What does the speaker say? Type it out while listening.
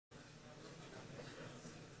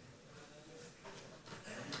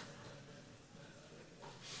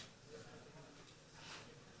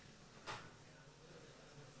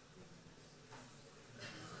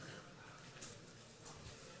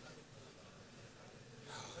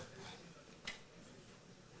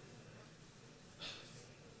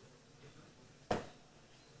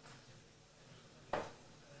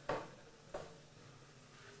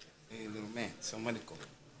السلام عليكم.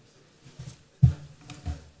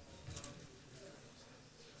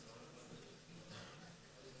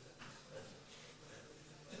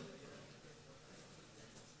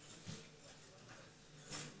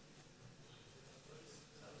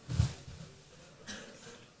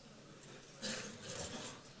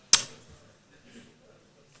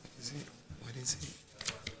 What is it?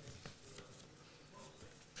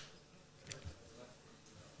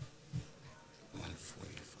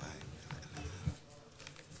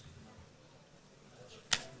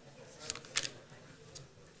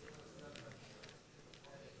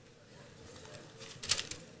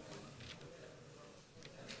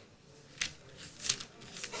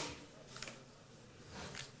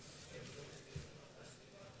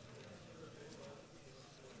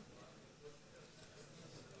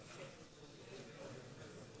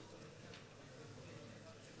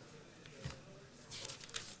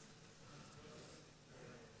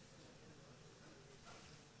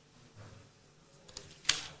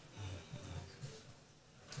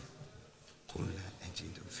 قل لا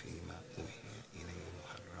أجد فيما أوحي إلي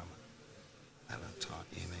محرما على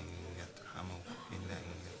طائم يطعمه إلا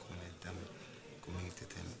أن يكون الدم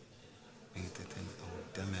ميتة أو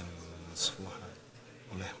دما مسفوحا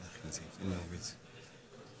ولحم خنزير فإنه رزق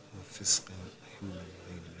وفسق حل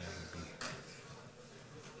غير الله به.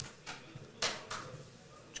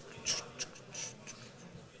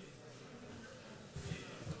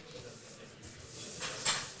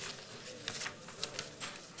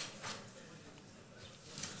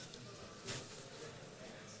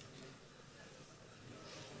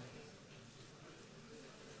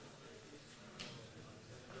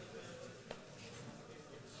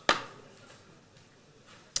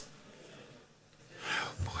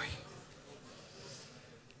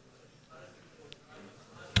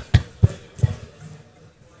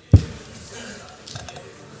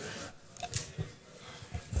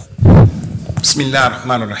 بسم الله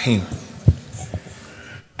الرحمن الرحيم.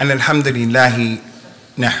 أن الحمد لله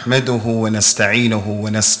نحمده ونستعينه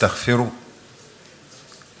ونستغفره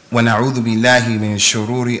ونعوذ بالله من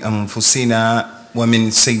شرور أنفسنا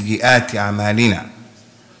ومن سيئات أعمالنا.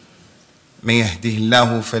 من يهده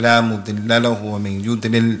الله فلا مضل له ومن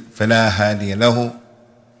يضلل فلا هادي له.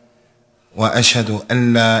 وأشهد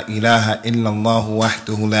أن لا إله إلا الله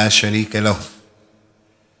وحده لا شريك له.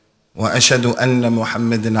 وأشهد أن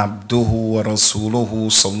محمدًا عبده ورسوله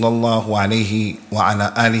صلى الله عليه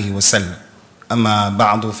وعلى آله وسلم. أما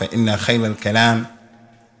بعد فإن خير الكلام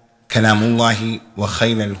كلام الله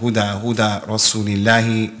وخير الهدى هدى رسول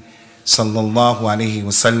الله صلى الله عليه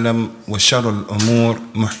وسلم وشر الأمور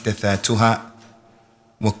محدثاتها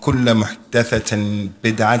وكل محدثة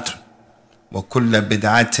بدعة وكل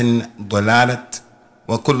بدعة ضلالة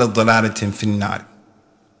وكل ضلالة في النار.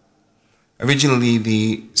 Originally,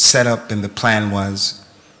 the setup and the plan was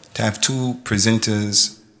to have two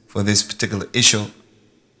presenters for this particular issue,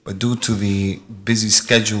 but due to the busy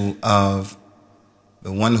schedule of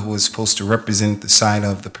the one who was supposed to represent the side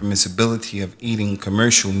of the permissibility of eating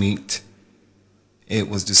commercial meat, it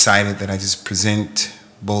was decided that I just present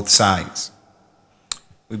both sides.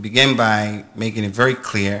 We begin by making it very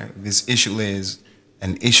clear this issue is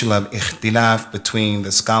an issue of ikhtilaf between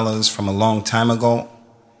the scholars from a long time ago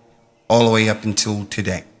all the way up until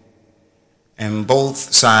today. And both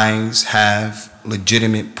sides have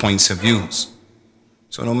legitimate points of views.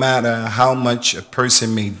 So no matter how much a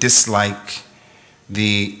person may dislike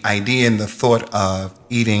the idea and the thought of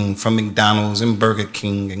eating from McDonald's and Burger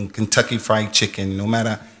King and Kentucky Fried Chicken, no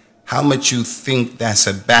matter how much you think that's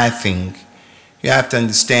a bad thing, you have to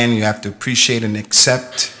understand, you have to appreciate and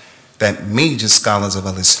accept that major scholars of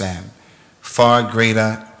Al-Islam, far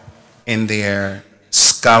greater in their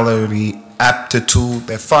scholarly aptitude,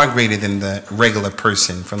 they're far greater than the regular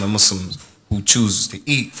person from the Muslims who chooses to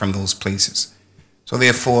eat from those places. So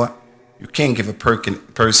therefore, you can't give a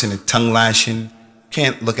person a tongue lashing,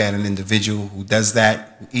 can't look at an individual who does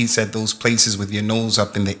that, who eats at those places with your nose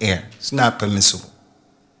up in the air. It's not permissible.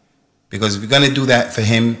 Because if you're going to do that for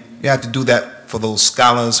him, you have to do that for those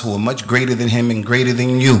scholars who are much greater than him and greater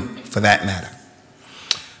than you, for that matter.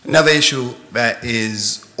 Another issue that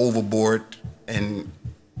is overboard, and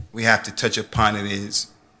we have to touch upon it, is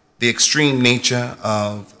the extreme nature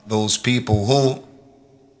of those people who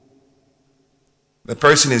the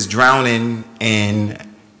person is drowning in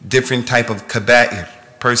different type of kaba'ir.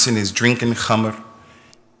 Person is drinking khamr,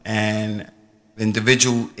 and the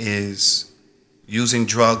individual is using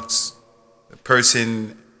drugs. The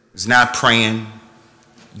person is not praying,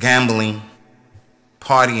 gambling,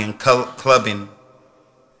 partying, clubbing.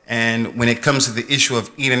 And when it comes to the issue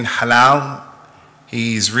of eating halal,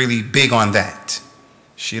 he's really big on that.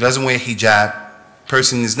 she doesn't wear hijab,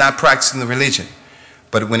 person is not practicing the religion.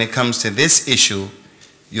 But when it comes to this issue,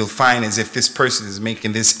 you'll find as if this person is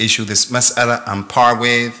making this issue, this mas'ala, on par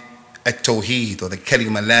with at-tawheed, or the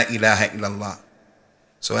kalima la ilaha illallah.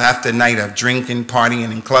 So after a night of drinking,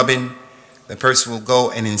 partying, and clubbing, the person will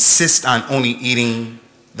go and insist on only eating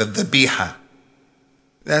the dhabiha.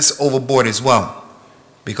 That's overboard as well,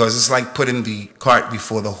 because it's like putting the cart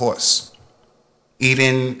before the horse.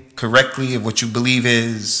 Eating correctly of what you believe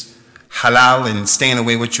is halal and staying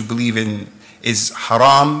away what you believe in is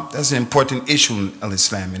haram. That's an important issue in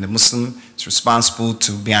Islam, and the Muslim is responsible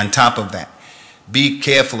to be on top of that. Be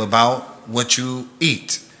careful about what you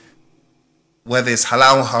eat, whether it's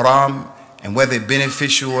halal or haram, and whether it's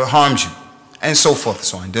beneficial or harms you, and so forth and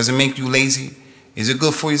so on. Does it make you lazy? Is it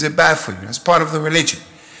good for you? Is it bad for you? That's part of the religion.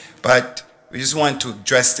 But we just want to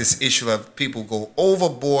address this issue of people go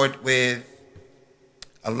overboard with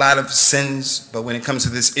a lot of sins, but when it comes to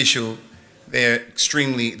this issue, they're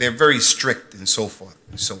very strict and so forth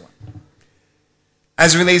and so on.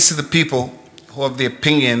 As it relates to the people who have the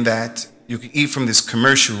opinion that you can eat from this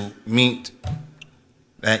commercial meat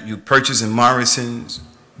that you purchase in Morrison's,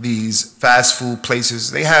 these fast food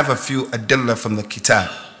places, they have a few adillah from the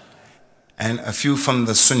kitab and a few from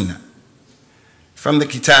the sunnah. From the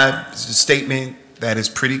kitab is a statement that is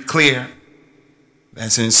pretty clear.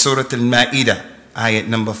 That's in Surah Al-Ma'idah, ayat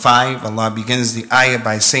number 5. Allah begins the ayah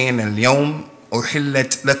by saying, Al-yawm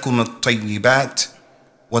uhillat lakum at-tayyibat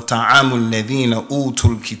wa ta'amu alladhina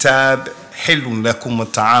utul kitab hillun lakum wa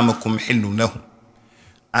ta'amukum hillun lahum.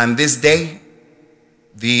 On this day,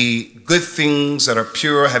 the good things that are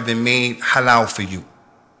pure have been made halal for you.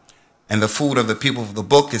 And the food of the people of the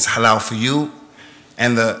book is halal for you.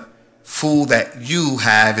 And the food that you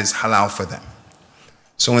have is halal for them.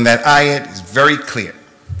 So in that ayat, it's very clear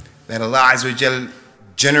that Allah Azza wa Jal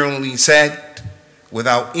generally said,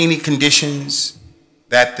 without any conditions,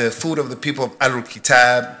 that the food of the people of Ahlul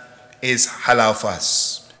Kitab is halal for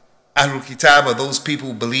us. Ahlul Kitab are those people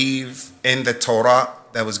who believe in the Torah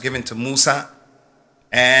that was given to Musa,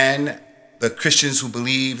 and the Christians who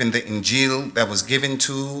believe in the Injil that was given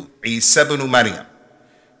to Isa ibn Maryam.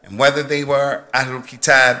 And whether they were Ahlul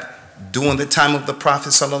Kitab during the time of the Prophet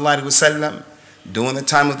sallallahu alaihi wasallam, during the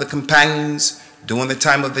time of the companions, during the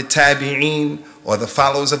time of the Tabi'een, or the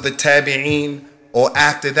followers of the Tabi'een, or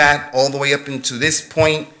after that, all the way up into this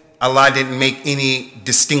point, Allah didn't make any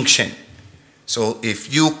distinction. So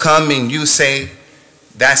if you come and you say,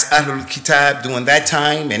 that's Ahlul Kitab during that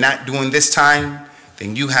time and not during this time,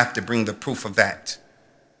 then you have to bring the proof of that.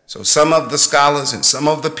 So some of the scholars and some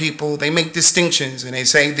of the people, they make distinctions and they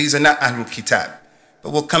say these are not Ahlul Kitab. But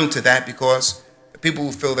we'll come to that, because the people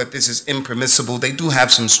who feel that this is impermissible, they do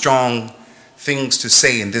have some strong things to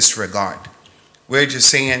say in this regard. We're just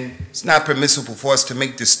saying it's not permissible for us to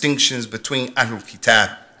make distinctions between Ahlul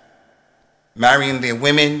Kitab. Marrying their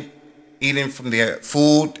women, eating from their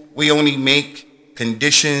food, we only make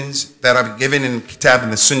conditions that are given in the Kitab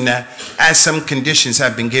and the Sunnah, as some conditions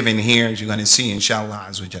have been given here, as you're going to see, inshallah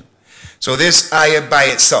azza wa jal. So this ayah by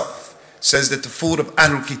itself says that the food of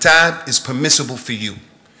Ahlul Kitab is permissible for you.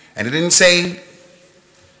 And it didn't say,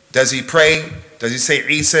 does he pray? Does he say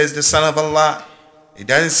Isa is the son of Allah? It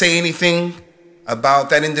doesn't say anything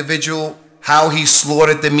about that individual, how he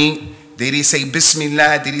slaughtered the meat. Did he say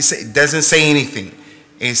Bismillah? Did he say? It doesn't say anything.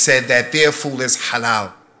 It said that their food is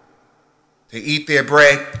halal. To eat their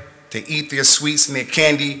bread, to eat their sweets and their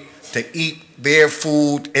candy, to eat their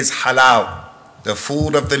food is halal. The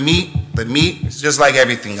food of the meat is just like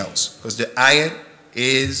everything else, because the ayat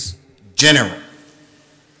is general.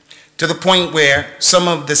 To the point where some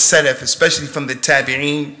of the Salaf, especially from the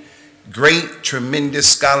Tabi'een, great, tremendous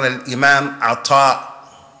scholar, Imam Ata,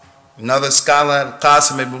 another scholar,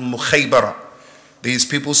 Al-Qasim ibn Mukhaybara, these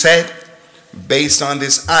people said, based on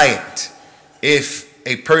this ayat, if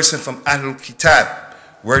a person from Ahlul Kitab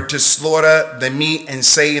were to slaughter the meat and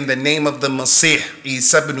say in the name of the Masih,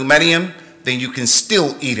 Isa ibn Maryam, then you can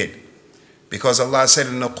still eat it. Because Allah said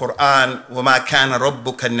in the Quran, وَمَا كَانَ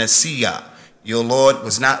رَبُّكَ نَسِيًّا, your Lord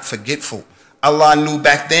was not forgetful. Allah knew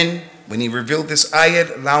back then, when He revealed this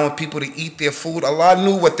ayat, allowing people to eat their food, Allah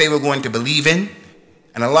knew what they were going to believe in,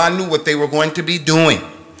 and Allah knew what they were going to be doing.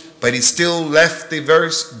 But He still left the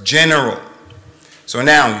verse general. So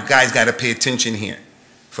now, you guys got to pay attention here.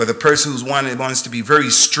 For the person who's wants to be very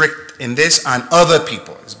strict in this on other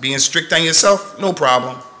people. Is being strict on yourself? No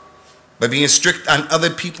problem. But being strict on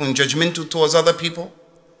other people and judgmental towards other people?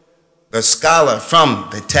 The scholar from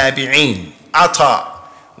the Tabi'een, Ata,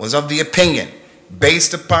 was of the opinion,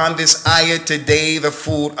 based upon this ayah today, the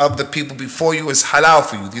food of the people before you is halal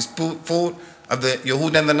for you. This food of the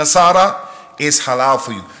Yahud and the Nasara is halal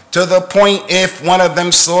for you. To the point if one of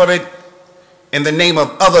them slaughtered in the name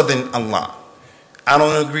of other than Allah. I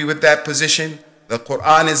don't agree with that position. The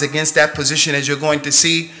Quran is against that position, as you're going to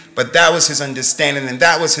see, but that was his understanding and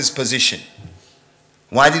that was his position.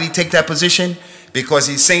 Why did he take that position? Because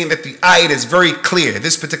he's saying that the ayat is very clear,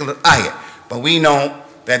 this particular ayat. But we know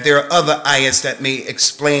that there are other ayats that may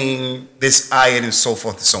explain this ayat and so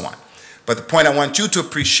forth and so on. But the point I want you to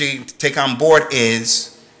appreciate, to take on board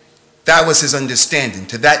is, that was his understanding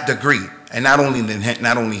to that degree, and not only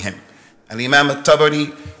him. Al-Imam At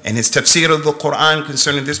Tabari, in his tafsir of the Quran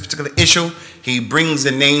concerning this particular issue, he brings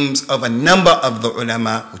the names of a number of the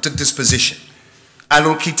ulama who took this position.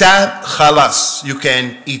 Ahlul Kitab, khalas, you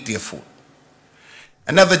can eat their food.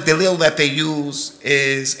 Another dalil that they use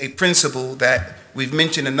is a principle that we've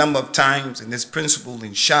mentioned a number of times, and this principle,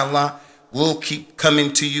 inshallah, will keep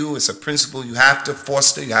coming to you. It's a principle you have to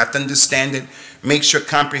foster, you have to understand it, makes your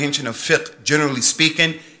comprehension of fiqh, generally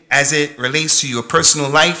speaking, as it relates to your personal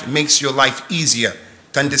life, it makes your life easier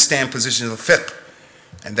to understand positions of fiqh.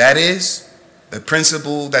 And that is the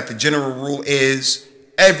principle that the general rule is,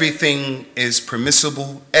 everything is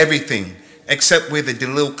permissible, everything, except where the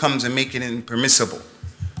dalil comes and make it impermissible.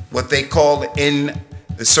 What they call in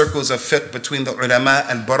the circles of fiqh between the ulama,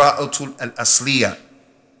 al-bara'atul al-asliya.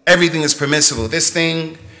 Everything is permissible. This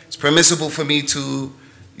thing is permissible for me to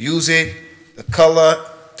use it, the color,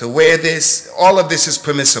 to wear this, all of this is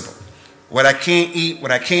permissible. What I can't eat,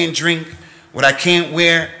 what I can't drink, what I can't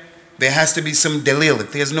wear, there has to be some dalil.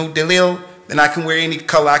 If there's no dalil, then I can wear any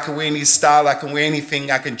color, I can wear any style, I can wear anything,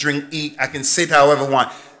 I can drink, eat, I can sit however I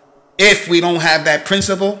want. If we don't have that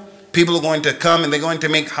principle, people are going to come and they're going to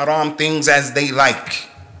make haram things as they like.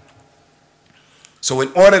 So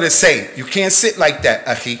in order to say, you can't sit like that,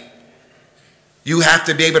 akhi, you have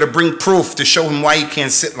to be able to bring proof to show him why you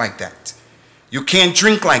can't sit like that. You can't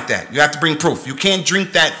drink like that. You have to bring proof. You can't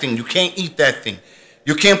drink that thing. You can't eat that thing.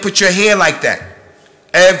 You can't put your hair like that.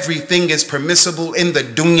 Everything is permissible in the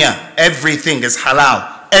dunya. Everything is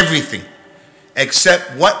halal. Everything.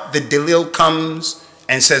 Except what the dalil comes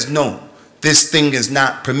and says, no, this thing is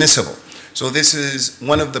not permissible. So this is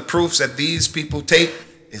one of the proofs that these people take,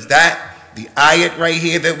 is that the ayat right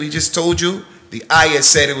here that we just told you, the ayat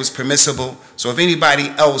said it was permissible. So if anybody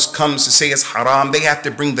else comes to say it's haram, they have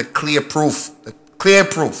to bring the clear proof. The clear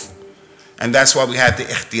proof. And that's why we had the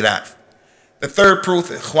ikhtilaf. The third proof,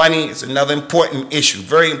 ikhwani, is another important issue.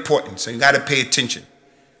 Very important. So you got to pay attention.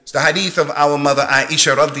 It's the hadith of our mother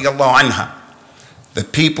Aisha radiyallahu anha. The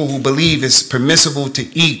people who believe it's permissible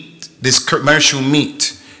to eat this commercial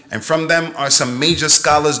meat. And from them are some major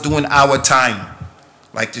scholars during our time,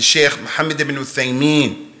 like the Sheikh Muhammad ibn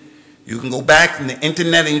Uthaymeen. You can go back in the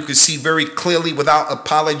internet and you can see very clearly, without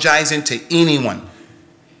apologizing to anyone,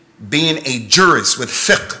 being a jurist with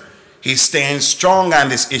fiqh, he stands strong on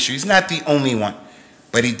this issue. He's not the only one,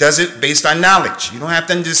 but he does it based on knowledge. You don't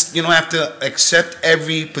have to accept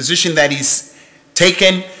every position that he's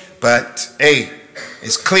taken, but hey,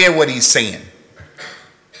 it's clear what he's saying.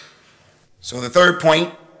 So the third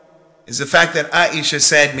point is the fact that Aisha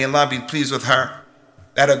said, may Allah be pleased with her,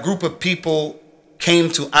 that a group of people came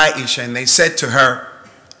to Aisha and they said to her,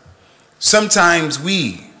 sometimes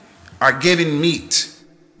we are given meat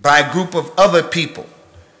by a group of other people,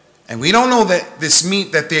 and we don't know that this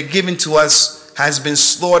meat that they're giving to us has been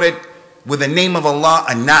slaughtered with the name of Allah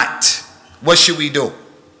or not. What should we do?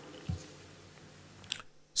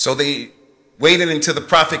 So they waited until the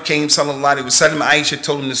Prophet came, sallallahu alaihi wasallam. Aisha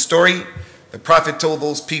told him the story. The Prophet told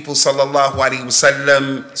those people, sallallahu alaihi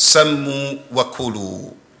wasallam, sammu wa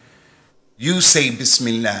kulu. You say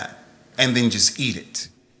Bismillah and then just eat it.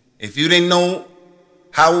 If you didn't know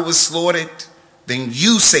how it was slaughtered, then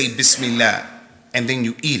you say Bismillah and then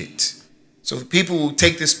you eat it. So the people who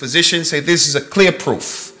take this position say this is a clear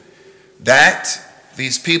proof that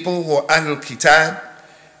these people who are Ahlul Kitab,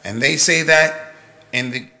 and they say that in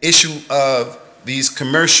the issue of these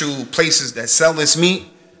commercial places that sell this meat,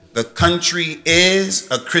 the country is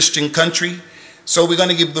a Christian country, so we're going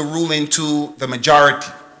to give the ruling to the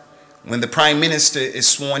majority. When the Prime Minister is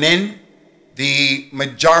sworn in, the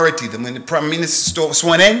majority, when the Prime Minister is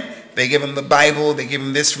sworn in, they give him the Bible, they give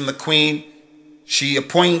him this from the Queen. She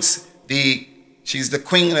appoints she's the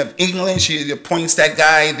Queen of England, she appoints that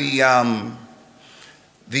guy,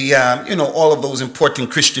 all of those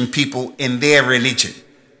important Christian people in their religion.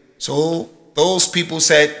 So those people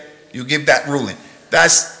said, you give that ruling.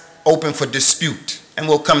 That's open for dispute, and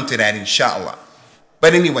we'll come to that inshallah.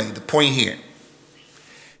 But anyway, the point here,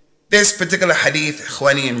 this particular hadith,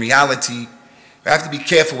 ikhwani, in reality, we have to be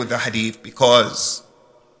careful with the hadith, because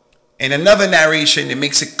in another narration it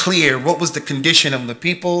makes it clear what was the condition of the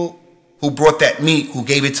people who brought that meat, who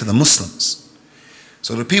gave it to the Muslims.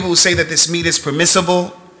 So the people who say that this meat is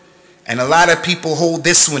permissible, and a lot of people hold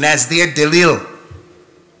this one as their dalil.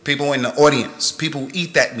 People in the audience, people who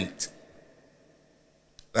eat that meat.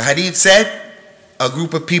 The hadith said, a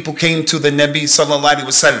group of people came to the Nabi sallallahu alaihi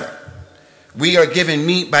wasallam. We are given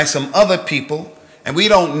meat by some other people, and we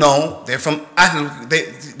don't know, they're from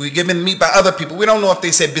we're given meat by other people. We don't know if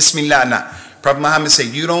they said Bismillah or not. Prophet Muhammad said,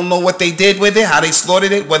 you don't know what they did with it, how they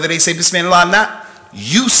slaughtered it, whether they say Bismillah or not.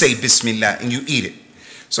 You say Bismillah and you eat it.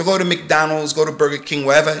 So go to McDonald's, go to Burger King,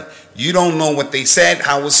 wherever. You don't know what they said,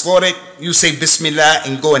 how it was slaughtered. You say Bismillah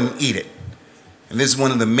and go and eat it. And this is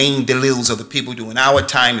one of the main dalils of the people do in our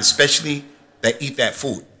time, especially that eat that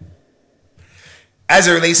food. As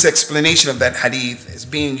it relates to explanation of that hadith, it's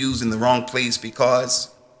being used in the wrong place, because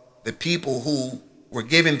the people who were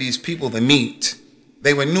giving these people the meat,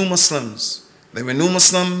 they were new Muslims. They were new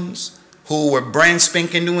Muslims who were brand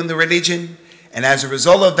spanking new in the religion. And as a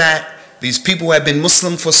result of that, these people who had been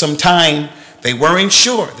Muslim for some time, they weren't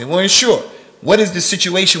sure. They weren't sure. What is the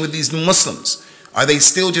situation with these new Muslims? Are they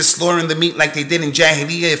still just slaughtering the meat like they did in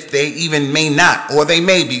Jahiliyyah, if they even may not? Or they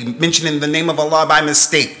may be mentioning the name of Allah by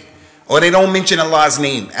mistake. Or they don't mention Allah's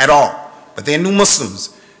name at all. But they're new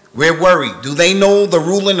Muslims. We're worried. Do they know the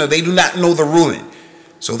ruling or they do not know the ruling?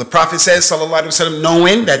 So the Prophet says, sallallahu alaihi wasallam,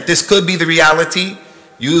 knowing that this could be the reality,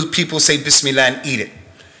 you people say Bismillah and eat it.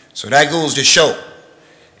 So that goes to show,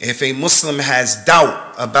 if a Muslim has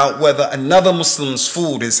doubt about whether another Muslim's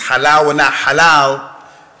food is halal or not halal,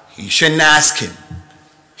 he shouldn't ask him.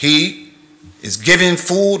 He is given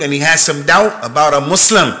food and he has some doubt about a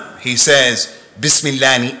Muslim. He says Bismillah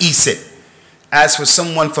and he eats it. As for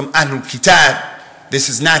someone from Ahlul Kitab, this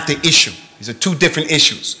is not the issue. These are two different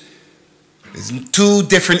issues. There's two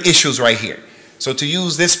different issues right here. So to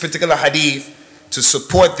use this particular hadith to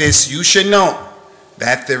support this, you should know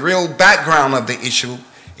that the real background of the issue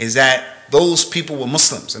is that those people were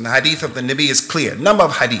Muslims. And the hadith of the Nabi is clear. Number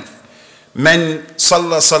of hadith. من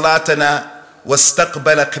صلى صلاتنا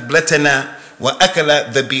واستقبل قبلتنا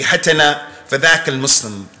وأكل ذبيحتنا فذاك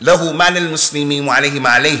المسلم له ما للمسلمين وعليه ما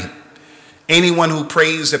عليهم. Anyone who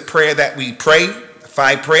prays the prayer that we pray,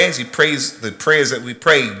 5 prayers, he prays the prayers that we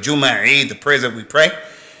pray, Jummah, Eid, the prayers that we pray.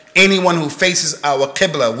 Anyone who faces our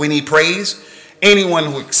Qibla when he prays, anyone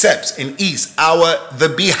who accepts and eats our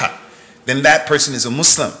dhabiha, then that person is a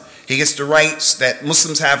Muslim. He gets the rights that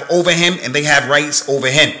Muslims have over him, and they have rights over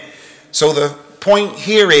him. So the point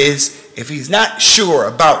here is, if he's not sure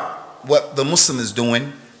about what the Muslim is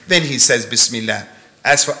doing, then he says Bismillah.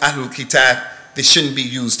 As for Ahlul Kitab, this shouldn't be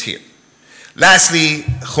used here. Lastly,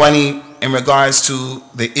 Khwani, in regards to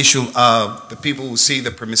the issue of the people who see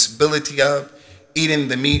the permissibility of eating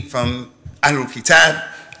the meat from Ahlul Kitab,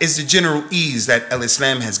 is the general ease that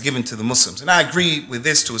Al-Islam has given to the Muslims. And I agree with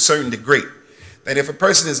this to a certain degree, that if a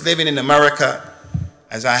person is living in America,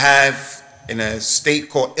 as I have in a state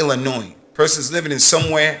called Illinois, a person is living in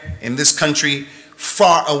somewhere in this country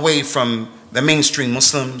far away from the mainstream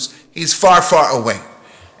Muslims, he's far, far away.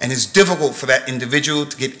 And it's difficult for that individual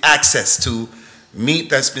to get access to meat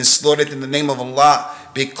that's been slaughtered in the name of Allah.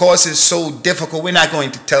 Because it's so difficult, we're not going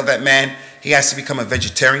to tell that man he has to become a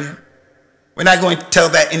vegetarian. We're not going to tell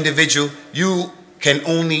that individual, you can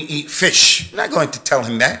only eat fish. We're not going to tell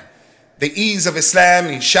him that. The ease of Islam,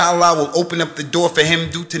 inshallah, will open up the door for him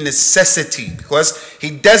due to necessity, because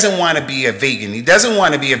he doesn't want to be a vegan. He doesn't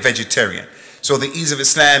want to be a vegetarian. So the ease of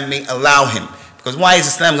Islam may allow him. Because why is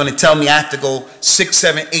Islam going to tell me I have to go 6,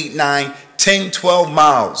 7, 8, 9, 10, 12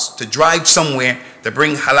 miles to drive somewhere to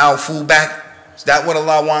bring halal food back? Is that what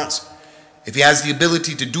Allah wants? If he has the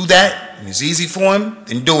ability to do that, and it's easy for him,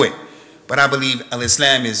 then do it. But I believe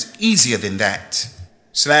Al-Islam is easier than that.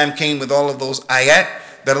 Islam came with all of those ayat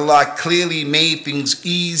that Allah clearly made things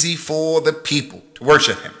easy for the people to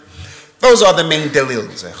worship him. Those are the main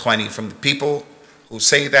dalils, Khwani, from the people who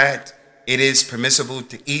say that it is permissible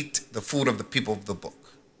to eat the food of the people of the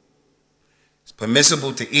book. It's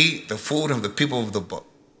permissible to eat the food of the people of the book.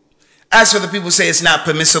 As for the people who say it's not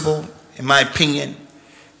permissible, in my opinion,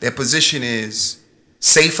 their position is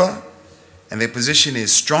safer and their position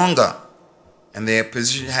is stronger, and their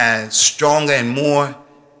position has stronger and more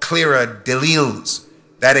clearer dalils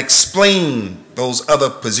that explain those other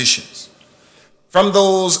positions. From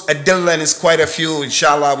those adillah, and it's quite a few,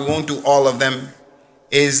 inshallah, we won't do all of them,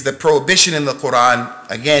 is the prohibition in the Quran,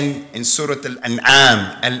 again in Surah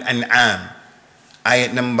Al-An'am,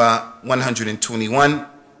 ayat number 121.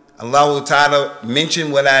 Allah Ta'ala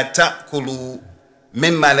mentioned, وَلَا تَأْكُلُوا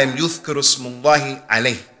مِمَّا لَمْ يُذْكَرُ اسْمُ اللَّهِ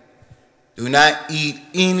عَلَيْهِ. Do not eat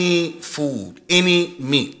any food, any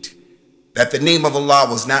meat that the name of Allah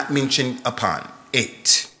was not mentioned upon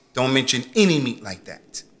it. Don't mention any meat like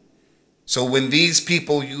that. So when these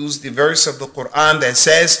people use the verse of the Quran that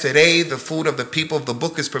says, today the food of the people of the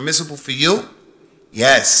book is permissible for you,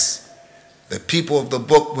 yes, the people of the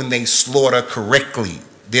book, when they slaughter correctly,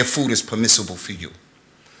 their food is permissible for you.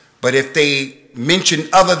 But if they mention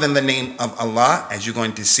other than the name of Allah, as you're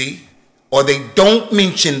going to see, or they don't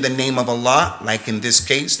mention the name of Allah, like in this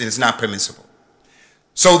case, then it's not permissible.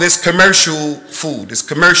 So this commercial food, this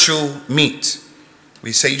commercial meat,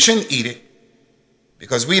 we say you shouldn't eat it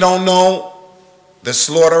because we don't know the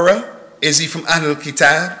slaughterer. Is he from Ahlul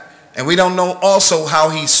Kitab? And we don't know also how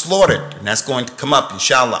he slaughtered. And that's going to come up,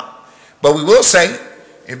 inshallah. But we will say,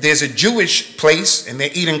 if there's a Jewish place and they're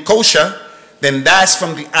eating kosher, then that's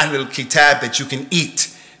from the Ahlul Kitab that you can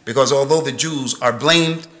eat. Because although the Jews are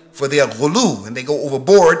blamed for their ghulu, and they go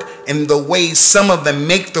overboard in the way some of them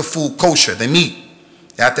make the food kosher, the meat.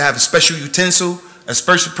 You have to have a special utensil, a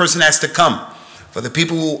special person has to come. For the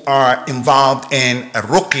people who are involved in a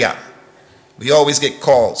ruqya, we always get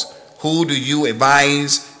calls. Who do you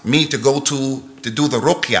advise me to go to do the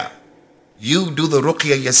ruqya? You do the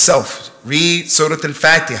ruqya yourself. Read Surah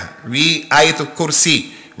Al-Fatiha. Read Ayat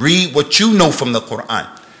Al-Kursi. Read what you know from the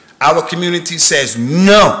Quran. Our community says,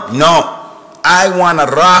 no, I want a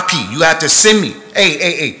raqi. You have to send me.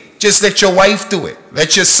 Hey, just let your wife do it.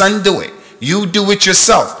 Let your son do it. You do it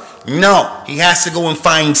yourself. No, he has to go and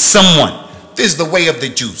find someone. This is the way of the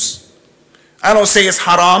Jews. I don't say it's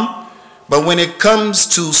haram, but when it comes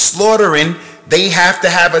to slaughtering, they have to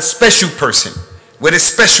have a special person with a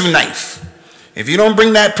special knife. If you don't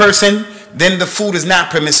bring that person, then the food is not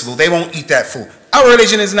permissible. They won't eat that food. Our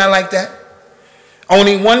religion is not like that.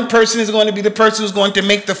 Only one person is going to be the person who's going to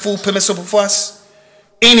make the food permissible for us.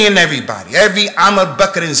 Any and everybody. Every Ahmad,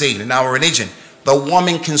 Bakr and Zayd in our religion, the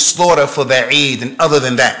woman can slaughter for their Eid and other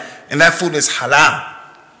than that. And that food is halal.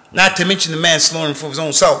 Not to mention the man slaughtering for his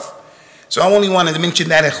own self. So I only wanted to mention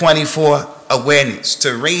that, Ikhwani, for awareness,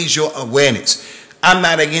 to raise your awareness. I'm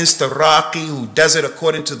not against the raqi who does it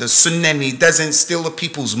according to the sunnah and he doesn't steal the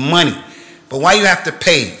people's money. But why you have to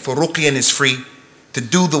pay for ruqya and it's free? To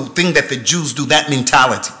do the thing that the Jews do, that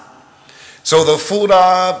mentality. So the food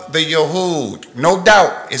of the Yahud, no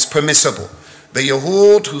doubt, is permissible. The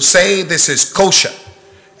Yahud who say this is kosher,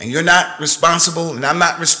 and you're not responsible, and I'm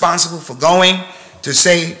not responsible for going to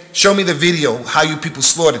say, show me the video how you people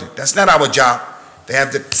slaughtered it. That's not our job. They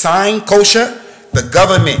have the sign kosher. The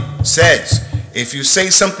government says, if you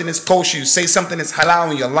say something is kosher, you say something is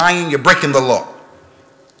halal, and you're lying, you're breaking the law.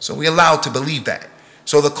 So we're allowed to believe that.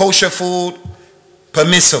 So the kosher food,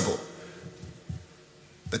 permissible.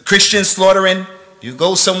 The Christian slaughtering, you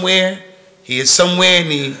go somewhere, he is somewhere and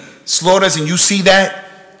he slaughters and you see that.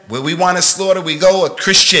 Where we want to slaughter, we go, a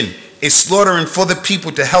Christian is slaughtering for the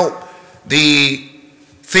people to help the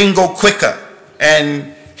thing go quicker.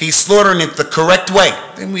 And he's slaughtering it the correct way.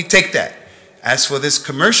 Then we take that. As for this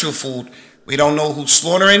commercial food, we don't know who's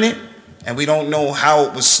slaughtering it and we don't know how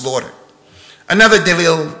it was slaughtered. Another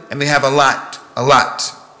dalil, and we have a lot,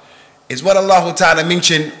 is what Allah Ta'ala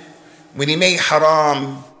mentioned when He made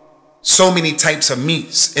haram so many types of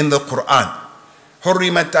meats in the Quran.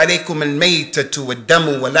 حرمت عليكم الميتة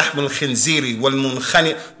والدم ولحم الخنزير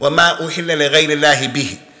والمنخنق وما أحل لغير الله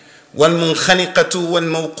به والمنخنقة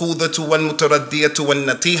والموقوذة والمتردية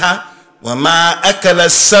والنطيحة وما أكل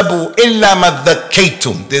السبع إلا ما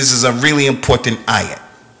ذكيتم. This is a really important ayat.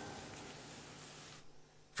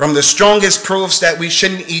 From the strongest proofs that we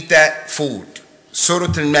shouldn't eat that food, Surah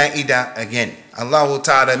Al-Ma'idah again. Allah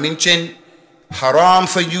Ta'ala mentioned haram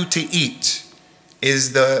for you to eat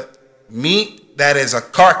is the meat that is a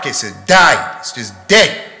carcass, it died, it's just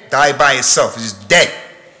dead, died by itself, it's just dead.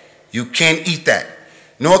 You can't eat that.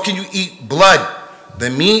 Nor can you eat blood, the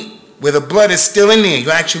meat where the blood is still in there,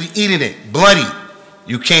 you're actually eating it, bloody.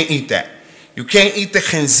 You can't eat that. You can't eat the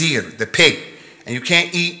khanzir, the pig, and you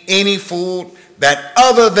can't eat any food that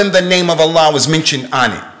other than the name of Allah was mentioned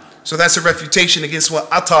on it. So that's a refutation against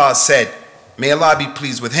what Atta said. May Allah be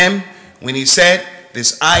pleased with him when he said,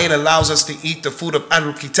 this ayat allows us to eat the food of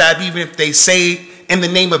Ahlul Kitab even if they say in the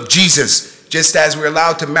name of Jesus, just as we're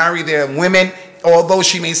allowed to marry their women, although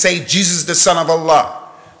she may say Jesus the son of Allah.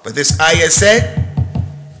 But this ayat said,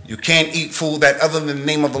 you can't eat food that other than the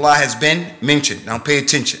name of Allah has been mentioned. Now pay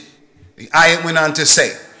attention. The ayat went on to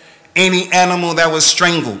say, any animal that was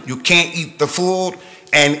strangled, you can't eat the food,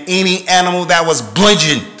 and any animal that was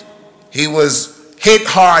bludgeoned, he was hit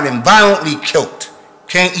hard and violently killed,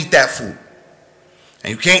 can't eat that food.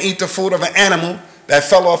 And you can't eat the food of an animal that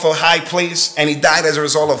fell off a high place and he died as a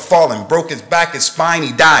result of falling, broke his back, his spine,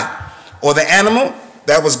 he died. Or the animal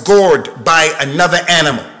that was gored by another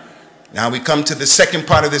animal. Now we come to the second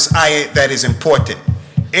part of this ayat that is important.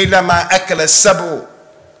 إِلَّا مَا أَكَلَ السَّبْعُ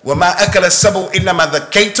وَمَا أَكَلَ السَّبْعُ إِلَّا مَا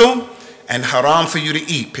ذَكَّيْتُمْ. And haram for you to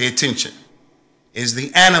eat, pay attention, is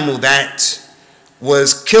the animal that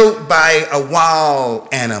was killed by a wild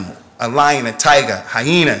animal, a lion, a tiger,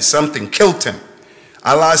 hyena, something killed him.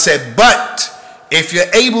 Allah said, but if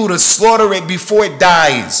you're able to slaughter it before it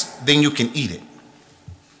dies, then you can eat it.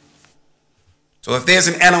 So if there's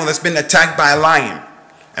an animal that's been attacked by a lion,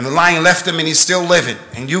 and the lion left him and he's still living,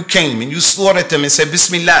 and you came and you slaughtered him and said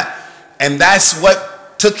Bismillah, and that's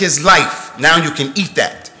what took his life, now you can eat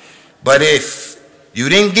that. But if you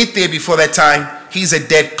didn't get there before that time, he's a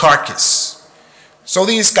dead carcass. So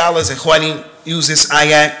these scholars, Ikhwani, use this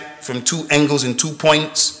ayat from two angles and 2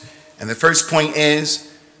 points. And the first point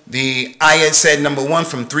is, the ayat said, number one,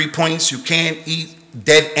 from 3 points, you can't eat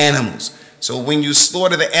dead animals. So when you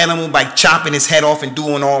slaughter the animal by chopping his head off and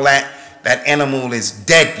doing all that, that animal is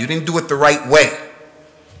dead. You didn't do it the right way.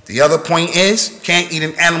 The other point is, can't eat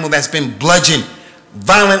an animal that's been bludgeoned,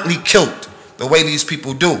 violently killed, the way these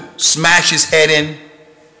people do. Smash his head in.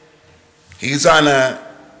 He's on a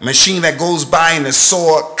machine that goes by and the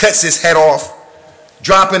saw cuts his head off,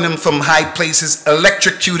 dropping him from high places,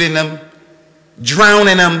 electrocuting him,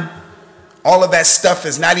 drowning him. All of that stuff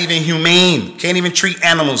is not even humane. Can't even treat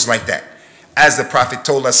animals like that. As the Prophet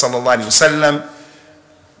told us, sallallahu alaihi wasallam,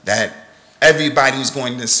 that everybody who's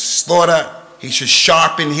going to slaughter, he should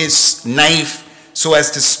sharpen his knife so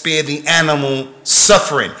as to spare the animal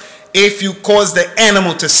suffering. If you cause the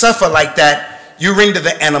animal to suffer like that, you render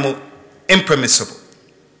the animal impermissible.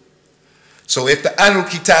 So if the Ahlul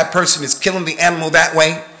Kitab person is killing the animal that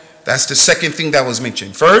way, that's the second thing that was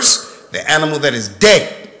mentioned. First, the animal that is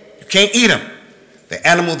dead, you can't eat him. The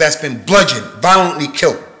animal that's been bludgeoned, violently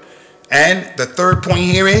killed. And the third point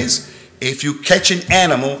here is, if you catch an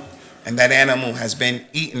animal and that animal has been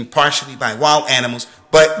eaten partially by wild animals,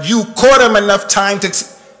 but you caught him enough time to,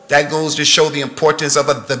 that goes to show the importance of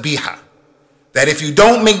a dhabiha. That if you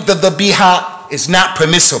don't make the dhabiha, it's not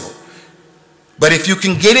permissible. But if you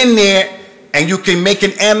can get in there and you can make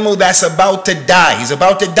an animal that's about to die, he's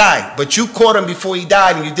about to die, but you caught him before he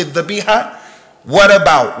died and you did dhabiha, what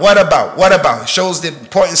about? It shows the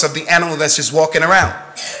importance of the animal that's just walking around.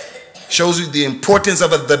 Shows you the importance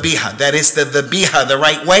of a dhabiha. That is the dhabiha the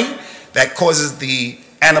right way that causes the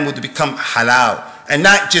animal to become halal. And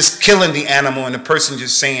not just killing the animal and the person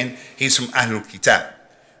just saying he's from Ahlul Kitab.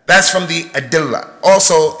 That's from the Adillah.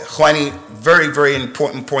 Also, Khwani, very, very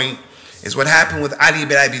important point is what happened with Ali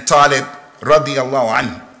ibn Abi Talib radiyallahu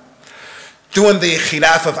anhu. During the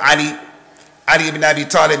Khilaf of Ali, Ali ibn Abi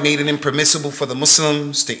Talib made it impermissible for the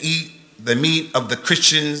Muslims to eat the meat of the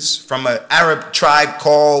Christians from an Arab tribe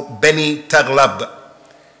called Bani Taghlab.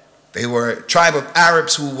 They were a tribe of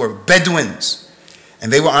Arabs who were Bedouins,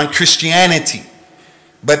 and they were on Christianity.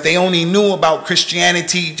 But they only knew about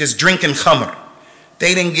Christianity just drinking khamr.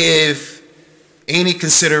 They didn't give any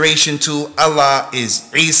consideration to Allah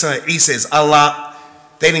is Isa, Isa is Allah.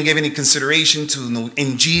 They didn't give any consideration to no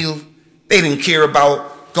Injil. They didn't care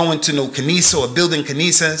about going to no kanisa or building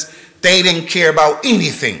kanisas. They didn't care about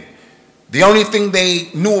anything. The only thing they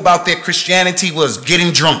knew about their Christianity was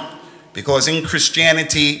getting drunk, because in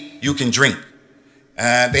Christianity you can drink.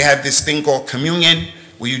 They have this thing called communion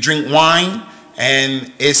where you drink wine,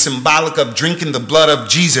 and it's symbolic of drinking the blood of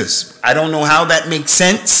Jesus. I don't know how that makes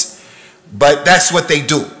sense, but that's what they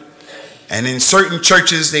do. And in certain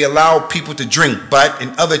churches they allow people to drink, but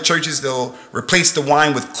in other churches they'll replace the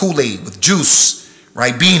wine with Kool-Aid, with juice,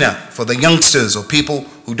 Ribena for the youngsters or people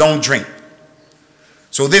who don't drink.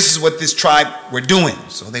 So this is what this tribe were doing.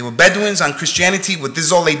 So they were Bedouins on Christianity, but this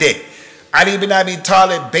is all they did. Ali ibn Abi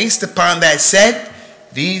Talib, based upon that, said,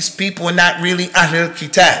 these people are not really Ahlul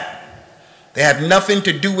Kitab. They have nothing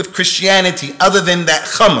to do with Christianity other than that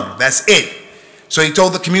khamr. That's it. So he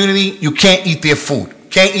told the community, you can't eat their food.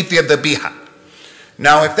 Can't eat their dhabiha.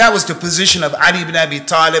 Now, if that was the position of Ali ibn Abi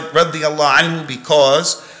Talib, radiyallahu anhu,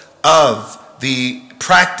 because of the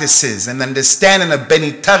practices and understanding of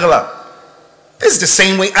Bani Taghlab, this is the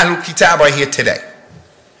same way Ahlul Kitab are here today.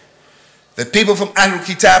 The people from Ahlul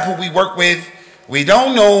Kitab who we work with, we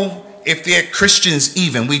don't know if they're Christians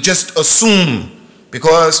even. We just assume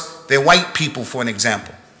because they're white people, for an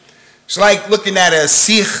example. It's like looking at a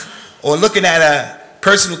Sheikh or looking at a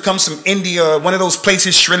person who comes from India or one of those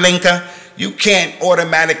places, Sri Lanka. You can't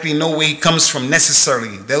automatically know where he comes from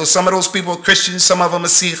necessarily. Some of those people are Christians, some of them are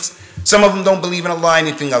Sikhs, some of them don't believe in Allah,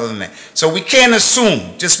 anything other than that. So we can't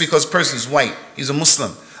assume just because a person is white, he's a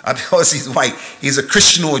Muslim, or because he's white, he's a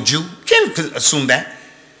Christian or a Jew. Can't assume that.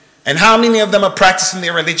 And how many of them are practicing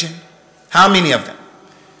their religion? How many of them?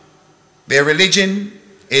 Their religion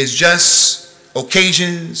is just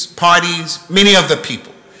occasions, parties, many of the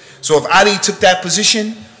people. So if Ali took that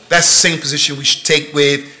position, that's the same position we should take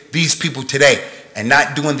with these people today, and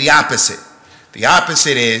not doing the opposite. The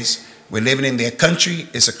opposite is, we're living in their country,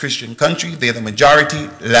 it's a Christian country, they're the majority,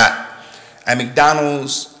 la. At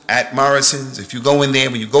McDonald's, at Morrison's, if you go in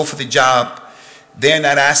there, when you go for the job, they're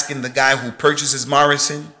not asking the guy who purchases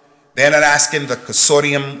Morrison, they're not asking the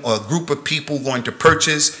consortium or group of people going to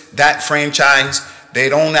purchase that franchise. They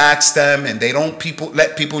don't ask them, and they don't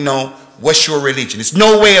let people know what's your religion. There's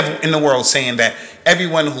no way in the world saying that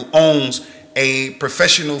everyone who owns a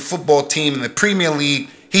professional football team in the Premier League,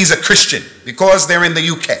 he's a Christian because they're in the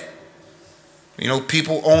UK. You know,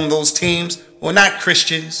 people own those teams. Well, not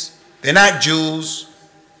Christians. They're not Jews.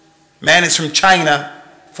 Man is from China,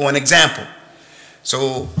 for an example.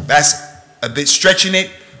 So that's a bit stretching it,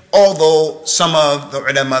 although some of the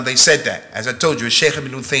ulama, they said that. As I told you, Sheikh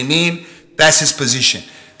Ibn Uthaymeen, that's his position.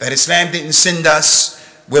 That Islam didn't send us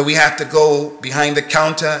where we have to go behind the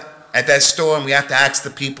counter at that store and we have to ask the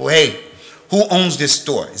people, hey, who owns this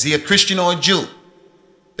store? Is he a Christian or a Jew?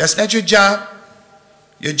 That's not your job.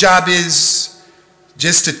 Your job is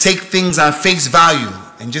just to take things on face value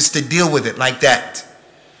and just to deal with it like that.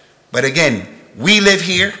 But again, we live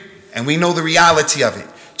here and we know the reality of it.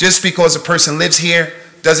 Just because a person lives here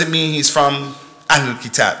doesn't mean he's from Ahlul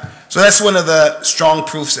Kitab. So that's one of the strong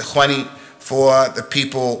proofs, Ikhwani, for the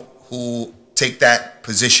people who take that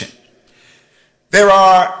position. There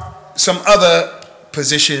are some other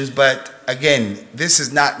positions, but again, this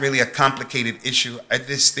is not really a complicated issue. I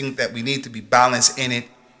just think that we need to be balanced in it.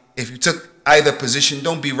 If you took either position,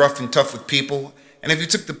 don't be rough and tough with people. And if you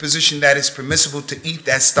took the position that it's permissible to eat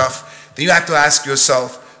that stuff, then you have to ask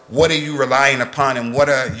yourself, what are you relying upon and what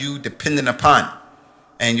are you dependent upon?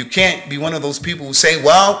 And you can't be one of those people who say,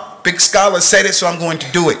 well, big scholar said it, so I'm going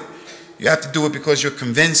to do it. You have to do it because you're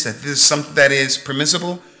convinced that this is something that is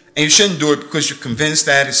permissible, and you shouldn't do it because you're convinced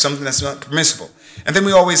that it's something that's not permissible. And then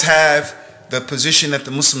we always have the position that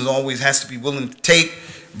the Muslim always has to be willing to take.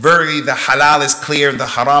 Very, the halal is clear and the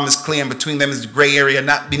haram is clear, and between them is the gray area.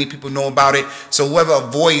 Not many people know about it. So whoever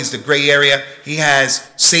avoids the gray area, he has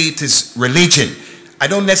saved his religion. I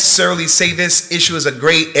don't necessarily say this issue is a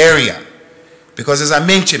gray area, because as I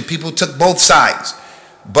mentioned, people took both sides.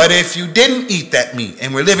 But if you didn't eat that meat,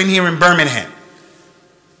 and we're living here in Birmingham,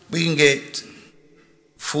 we can get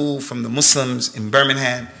food from the Muslims in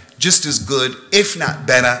Birmingham just as good, if not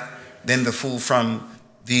better, than the food from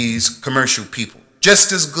these commercial people.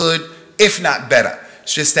 Just as good, if not better.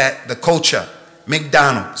 It's just that the culture,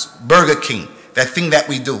 McDonald's, Burger King, that thing that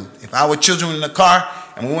we do. If our children were in the car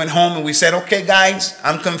and we went home and we said, okay guys,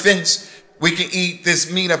 I'm convinced we can eat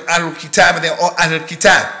this meat of Ahlul Kitab, and they're all Ahlul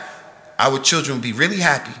Kitab, our children will be really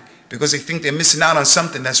happy because they think they're missing out on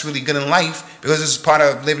something that's really good in life, because this is part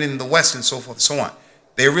of living in the West and so forth and so on.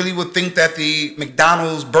 They really would think that the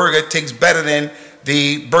McDonald's burger tastes better than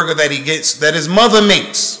the burger that he gets, that his mother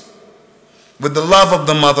makes with the love of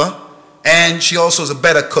the mother, and she also is a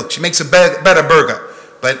better cook. She makes a better burger,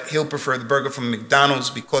 but he'll prefer the burger from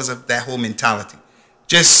McDonald's because of that whole mentality.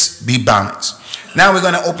 Just be balanced. Now we're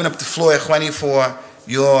going to open up the floor, Ikhwani, for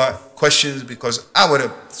your questions, because I would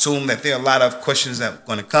assume that there are a lot of questions that are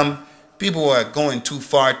going to come. People are going too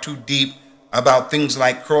far, too deep about things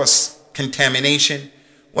like cross-contamination.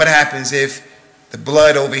 What happens if the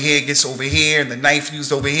blood over here gets over here and the knife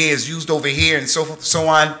used over here is used over here and so forth and so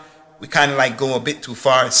on? We kind of like go a bit too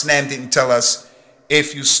far. Islam didn't tell us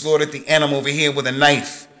if you slaughtered the animal over here with a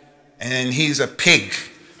knife and he's a pig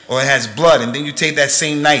or it has blood, and then you take that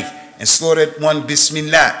same knife and slaughtered one,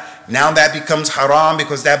 bismillah. Now that becomes haram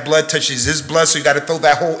because that blood touches his blood, so you got to throw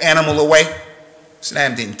that whole animal away.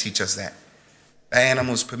 Islam didn't teach us that. That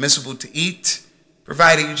animal is permissible to eat,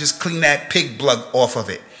 provided you just clean that pig blood off of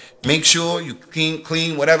it. Make sure you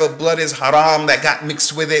clean whatever blood is haram that got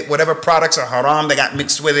mixed with it, whatever products are haram that got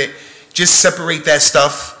mixed with it. Just separate that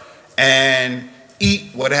stuff and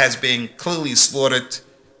eat what has been clearly slaughtered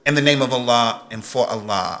in the name of Allah and for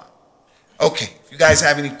Allah. Okay, if you guys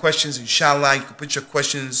have any questions, inshallah, you can put your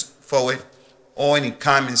questions forward, or any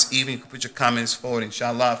comments even, you can put your comments forward,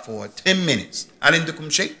 inshallah, for 10 minutes. هل عندكم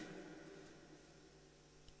شيء؟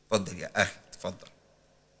 تفضل يا أخي، تفضل.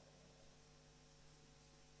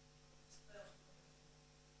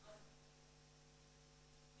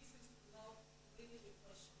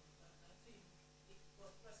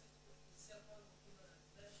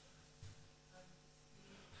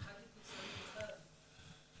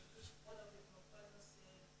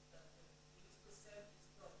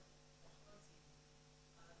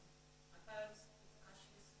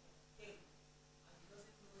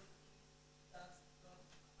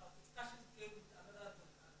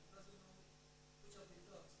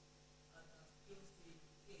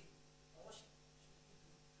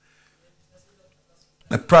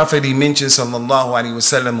 The Prophet, he mentions, sallallahu alaihi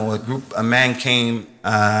wasallam, or a man came,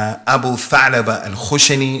 Abu Usamah At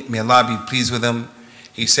Thahabi, may Allah be pleased with him.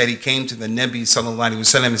 He said he came to the Nabi sallallahu alaihi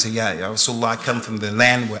wasallam and said, Ya Rasulullah, I come from the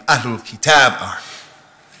land where Ahlul Kitab are.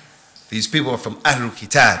 These people are from Ahlul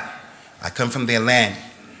Kitab. I come from their land.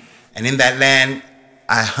 And in that land,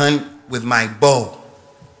 I hunt with my bow.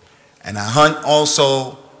 And I hunt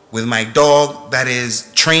also with my dog that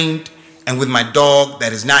is trained and with my dog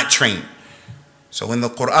that is not trained. So in the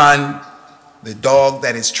Quran, the dog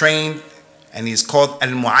that is trained, and he's called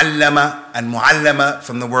Al-Mu'allama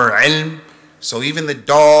from the word ilm. So even the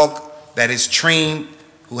dog that is trained,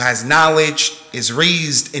 who has knowledge, is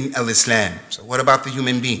raised in Al-Islam. So what about the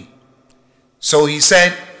human being? So he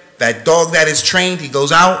said, that dog that is trained, he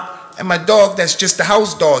goes out, and my dog that's just the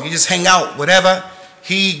house dog, he just hang out, whatever.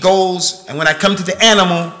 He goes, and when I come to the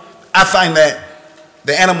animal, I find that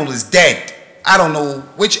the animal is dead. I don't know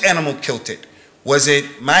which animal killed it. Was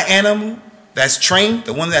it my animal that's trained,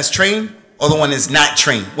 the one that's trained, or the one that's not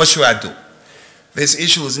trained? What should I do? This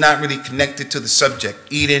issue is not really connected to the subject,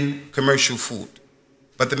 eating commercial food.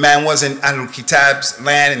 But the man was in Ahlul Kitab's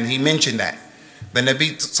land, and he mentioned that. The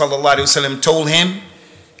Nabi sallallahu alaihi wasallam told him,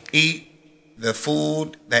 eat the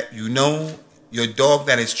food that you know your dog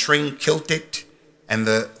that is trained killed it, and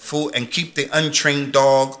the food, and keep the untrained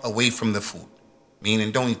dog away from the food.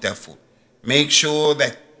 Meaning, don't eat that food. Make sure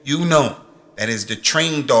that you know that is the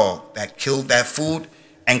trained dog that killed that food,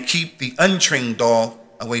 and keep the untrained dog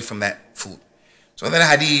away from that food. So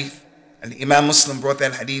that hadith, and Imam Muslim brought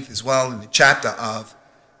that hadith as well in the chapter of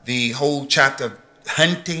the whole chapter of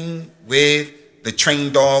hunting with the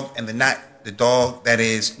trained dog and the dog that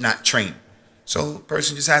is not trained. So the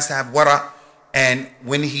person just has to have wara, and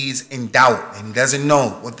when he's in doubt and he doesn't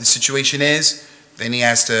know what the situation is, then he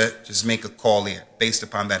has to just make a call here based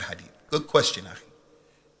upon that hadith. Good question, Akhi.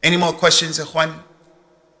 Any more questions, Ikhwani?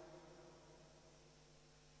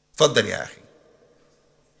 Faddal ya Akhi.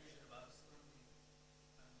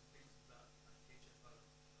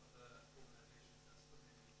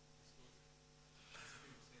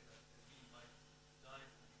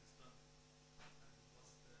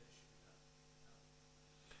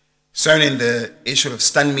 Concerning the issue of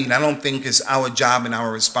stun meat, I don't think it's our job and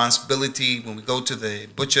our responsibility when we go to the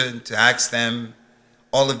butcher to ask them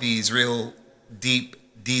all of these real deep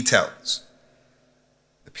details.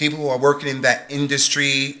 The people who are working in that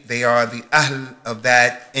industry, they are the ahl of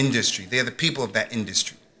that industry. They're the people of that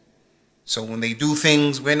industry. So when they do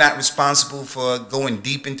things, we're not responsible for going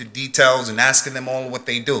deep into details and asking them all what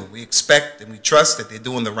they do. We expect and we trust that they're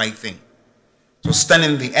doing the right thing. So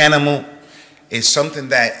stunning the animal is something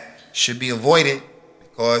that should be avoided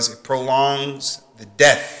because it prolongs the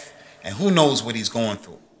death, and who knows what he's going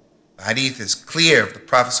through. The hadith is clear of the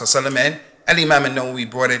Prophet ﷺ, and Al-Imam An-Nawawi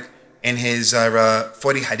brought it in his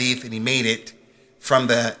 40 hadith, and he made it from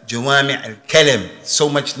the Jawami al-Kalim. So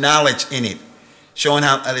much knowledge in it, showing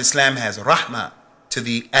how Al-Islam has rahmah to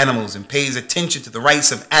the animals and pays attention to the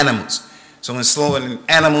rights of animals. So when slaughtering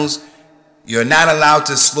animals, you're not allowed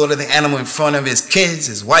to slaughter the animal in front of his kids,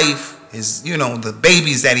 his wife, his, the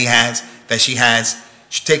babies that he has, that she has. You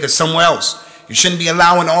should take her somewhere else. You shouldn't be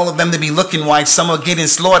allowing all of them to be looking while some are getting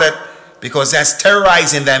slaughtered, because that's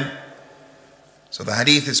terrorizing them. So the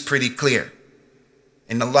hadith is pretty clear.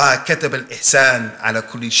 إن الله كتب الإحسان على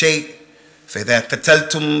كل شيء فإذا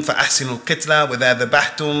قتلتم فأحسنوا القتلة وإذا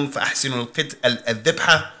ذبحتم فأحسنوا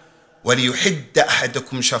الذبحة وليحد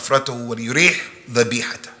أحدكم شفرته وليريح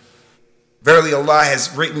ذبيحته. Verily Allah has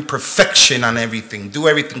written perfection on everything. Do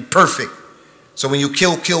everything perfect. So when you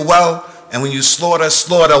kill, kill well. And when you slaughter,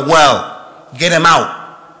 slaughter well. Get him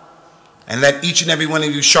out. And let each and every one of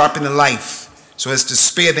you sharpen the knife so as to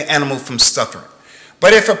spare the animal from suffering.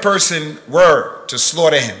 But if a person were to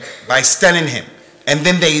slaughter him by stunning him, and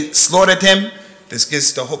then they slaughtered him, this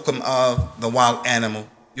gets the hukum of the wild animal.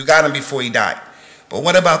 You got him before he died. But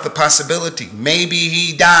what about the possibility? Maybe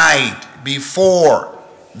he died before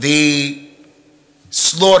the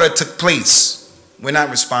slaughter took place. We're not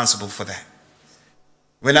responsible for that.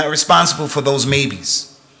 We're not responsible for those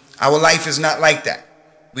maybes. Our life is not like that.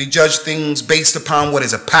 We judge things based upon what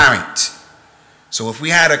is apparent. So if we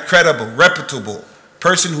had a credible, reputable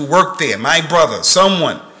person who worked there, my brother,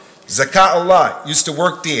 someone, Zakat Allah, used to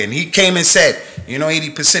work there, and he came and said,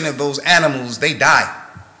 80% of those animals, they die.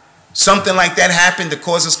 Something like that happened to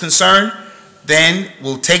cause us concern, then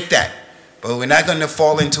we'll take that. But we're not going to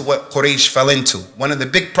fall into what Quraysh fell into. One of the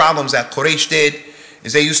big problems that Quraysh did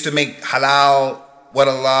is they used to make halal what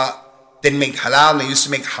Allah didn't make halal. They used to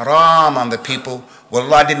make haram on the people what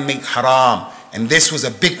Allah didn't make haram. And this was a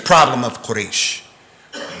big problem of Quraysh.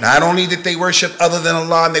 Not only did they worship other than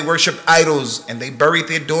Allah, and they worshiped idols, and they buried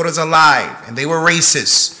their daughters alive, and they were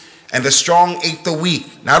racist, and the strong ate the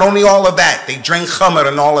weak. Not only all of that, they drank khamr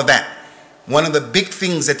and all of that. One of the big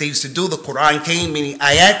things that they used to do, the Quran came, meaning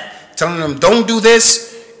ayat, telling them don't do this,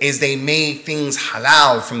 is they made things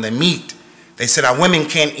halal from the meat. They said our women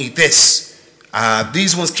can't eat this.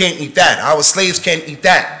 These ones can't eat that. Our slaves can't eat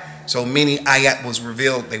that. So many ayat was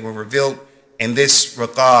revealed. They were revealed in this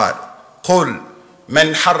regard. قُلْ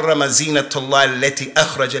مَنْ حَرَّمَ زِينَةَ اللَّهِ الَّتِي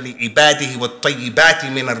أَخْرَجَ لِعِبَادِهِ وَالطَّيِّبَاتِ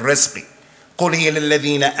مِنَ الرِّزْقِ قُلْ هِيَ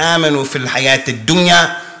لِلَّذِينَ آمَنُوا فِي الْحَيَاةِ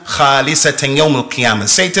الدُّنْيَا خَالِصَةً يَوْمَ الْقِيَامَةِ.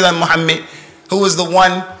 Say to them, Muhammad, who is the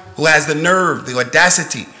one who has the nerve, the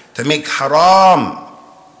audacity to make haram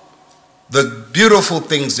the beautiful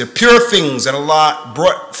things, the pure things that Allah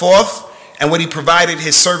brought forth and what He provided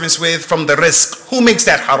His servants with from the rizq? Who makes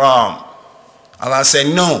that haram? Allah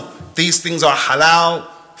said, no, these things are halal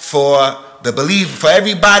for the believer, for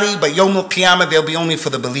everybody, but Yawm al-Qiyamah they'll be only for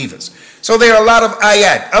the believers. So there are a lot of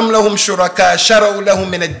ayat. أَمْ لَهُمْ شُرَكَاءَ شَرَعُوا لَهُم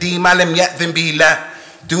مِّنَ الدِّينِ مَا لَمْ يَأْذَن بِهِ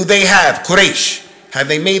اللَّهُ. Do they have, Quraysh, have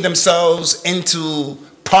they made themselves into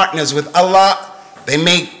partners with Allah? They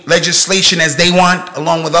make legislation as they want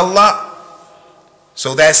along with Allah?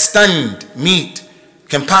 So that stunned meat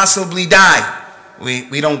can possibly die.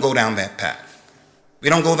 We don't go down that path. We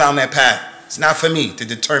don't go down that path. It's not for me to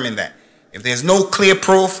determine that. If there's no clear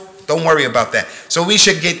proof, don't worry about that. So we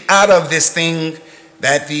should get out of this thing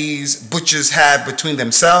that these butchers have between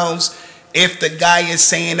themselves. If the guy is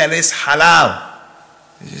saying that it's halal,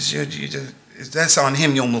 that's on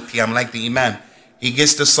him, Yawm al-Qiyamah, like the Imam. He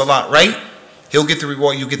gets the salat right, he'll get the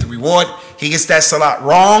reward, you get the reward. He gets that salat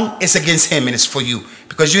wrong, it's against him and it's for you.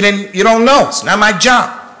 Because you don't know, it's not my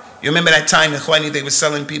job. You remember that time in Khwani they were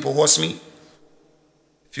selling people horse meat?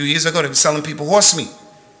 A few years ago they were selling people horse meat.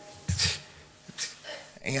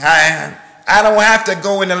 I don't have to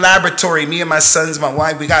go in the laboratory. Me and my sons, my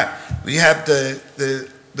wife, we have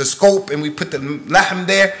the scope and we put the lahm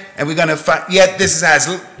there and we're gonna find. Yet this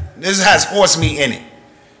has horse meat in it,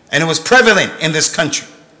 and it was prevalent in this country.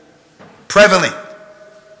 Prevalent.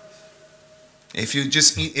 If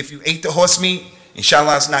you ate the horse meat,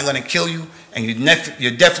 inshallah, it's not gonna kill you, and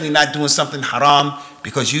you're definitely not doing something haram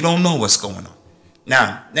because you don't know what's going on.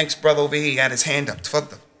 Now, next brother over here, he had his hand up.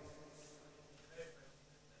 Tfaddal.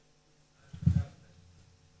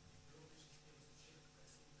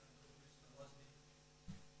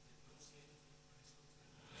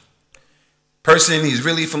 Person, he's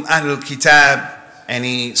really from Ahlul Kitab and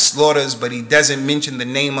he slaughters, but he doesn't mention the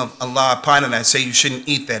name of Allah upon it. I say you shouldn't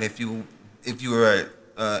eat that. If you were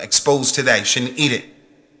exposed to that, you shouldn't eat it,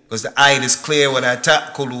 because the ayat is clear. وَلَا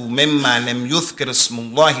تَأْكُلُوا مِمَّا لَمْ يُذْكَرَ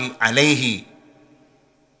اسْمُ اللَّهِ عَلَيْهِ.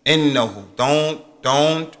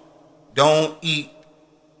 إِنَّهُ don't eat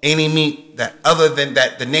any meat that other than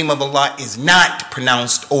that the name of Allah is not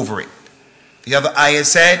pronounced over it. The other ayat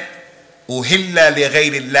said, أُهِلَّ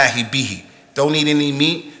لِغَيْرِ اللَّهِ بِهِ. Don't eat any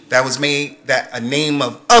meat that was made that a name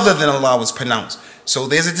of other than Allah was pronounced. So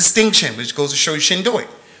there's a distinction, which goes to show you shouldn't do it.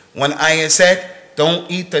 One ayah said,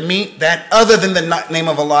 don't eat the meat that other than the name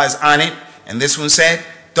of Allah is on it. And this one said,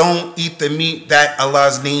 don't eat the meat that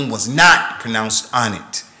Allah's name was not pronounced on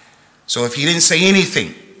it. So if he didn't say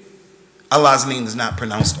anything, Allah's name is not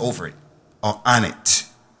pronounced over it or on it.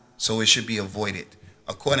 So it should be avoided,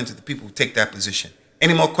 according to the people who take that position.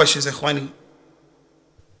 Any more questions, Ikhwani?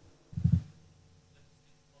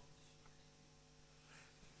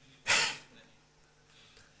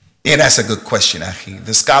 Yeah, that's a good question, Akhi.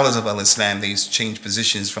 The scholars of Al-Islam, they used to change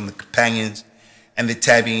positions from the companions and the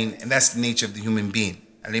tabi'in, and that's the nature of the human being.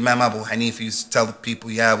 Al-Imam Abu Hanifa used to tell the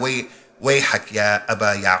people, Ya wayhak ya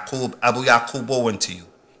Aba Yaqub. Abu Yaqub went to you.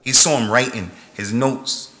 He saw him writing his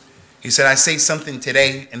notes. He said, I say something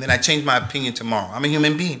today, and then I change my opinion tomorrow. I'm a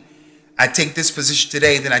human being. I take this position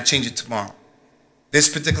today, then I change it tomorrow. This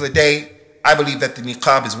particular day, I believe that the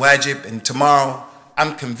niqab is wajib, and tomorrow,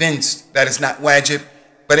 I'm convinced that it's not wajib,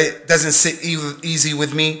 but it doesn't sit easy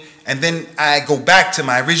with me. And then I go back to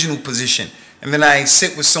my original position. And then I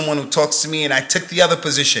sit with someone who talks to me and I took the other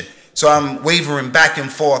position. So I'm wavering back and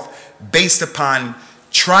forth based upon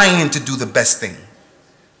trying to do the best thing.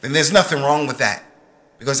 Then there's nothing wrong with that,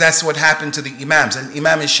 because that's what happened to the Imams. And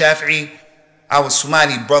Imam al-Shafi'i, our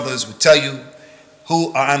Somali brothers would tell you,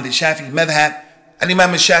 who are on the Shafi'i madhab. And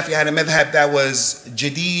Imam al-Shafi'i had a madhab that was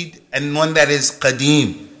jadid and one that is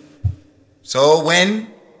qadim. So when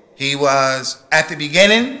he was at the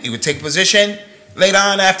beginning, he would take position. Later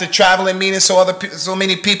on, after traveling, meeting so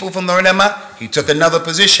many people from the ulama, he took another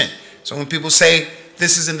position. So when people say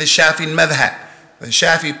this is in the Shafi'i madhab, the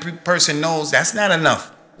Shafi'i person knows that's not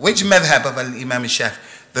enough. Which madhab of Imam Shafi'i?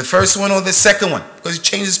 the first one or the second one, because he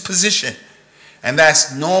changes position. And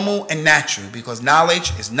that's normal and natural, because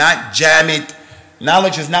knowledge is not jamid.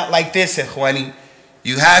 Knowledge is not like this, ikhwani.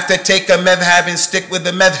 You have to take a madhab and stick with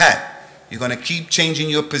the madhab. You're going to keep changing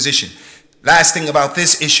your position. Last thing about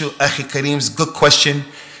this issue, Akhi Kareem's good question.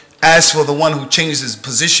 As for the one who changes his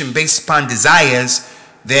position based upon desires,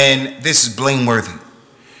 then this is blameworthy.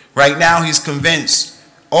 Right now he's convinced,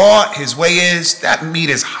 or his way is, that meat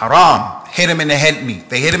is haram. Hit him in the head meat.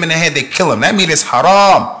 They hit him in the head, they kill him. That meat is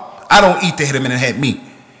haram. I don't eat the hit him in the head meat.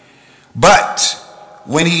 But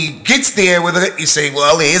when he gets there with it, you say,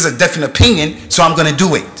 well, there is a different opinion, so I'm going to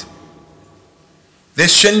do it.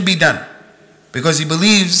 This shouldn't be done, because he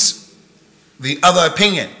believes the other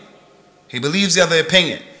opinion. He believes the other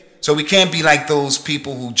opinion. So we can't be like those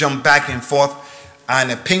people who jump back and forth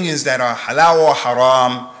on opinions that are halal or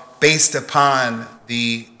haram based upon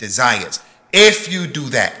the desires. If you do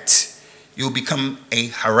that, you'll become a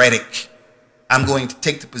heretic. I'm going to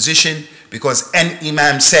take the position because an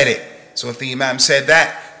imam said it. So if the imam said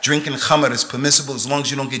that, drinking khamr is permissible as long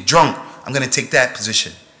as you don't get drunk, I'm going to take that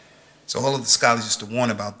position. So all of the scholars used to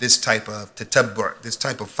warn about this type of tatabbu', this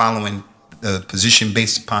type of following the position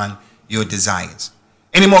based upon your desires.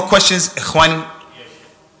 Any more questions, ikhwani? Yes.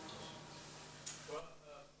 Well,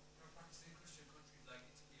 practicing Christian countries like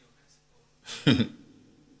Italy or Mexico,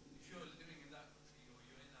 if you're living in that country or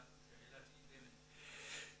you're in that country, you're allowed to eat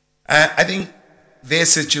lemon. I think their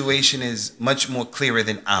situation is much more clearer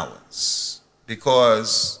than ours,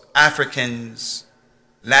 because Africans,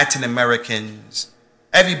 Latin Americans,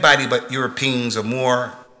 everybody but Europeans are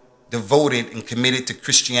more devoted and committed to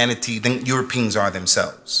Christianity than Europeans are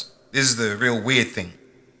themselves. This is the real weird thing,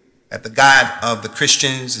 that the God of the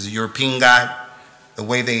Christians is a European God. The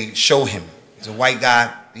way they show him is a white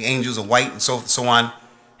God. The angels are white and so on.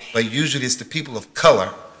 But usually it's the people of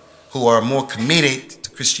color who are more committed to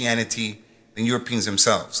Christianity than Europeans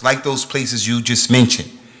themselves. Like those places you just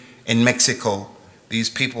mentioned. In Mexico, these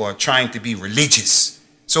people are trying to be religious.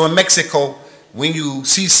 So in Mexico, when you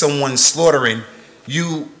see someone slaughtering,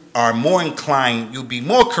 you are more inclined, you'll be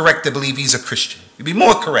more correct to believe he's a Christian. You'll be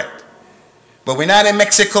more correct. But we're not in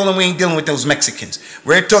Mexico and we ain't dealing with those Mexicans.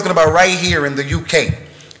 We're talking about right here in the UK.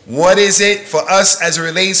 What is it for us as it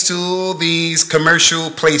relates to these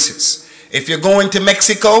commercial places? If you're going to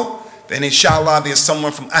Mexico, then inshallah there's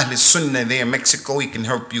someone from Ahl Sunnah there in Mexico. He can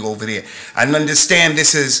help you over there. I understand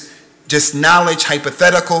this is just knowledge,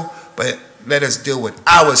 hypothetical, but let us deal with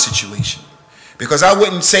our situation. Because I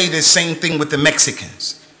wouldn't say the same thing with the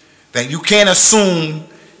Mexicans. That you can't assume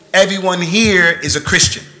everyone here is a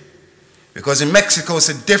Christian. Because in Mexico it's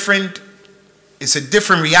a different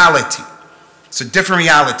reality. It's a different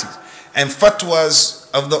reality. And fatwas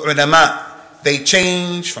of the ulama, they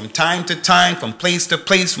change from time to time, from place to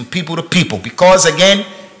place, from people to people. Because again,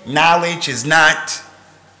 knowledge is not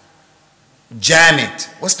jamid.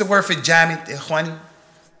 What's the word for jamid, ikhwani?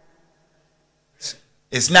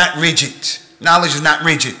 It's not rigid. Knowledge is not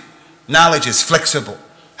rigid. Knowledge is flexible.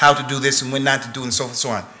 How to do this and when not to do and so forth and so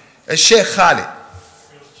on. Sheikh Khalid.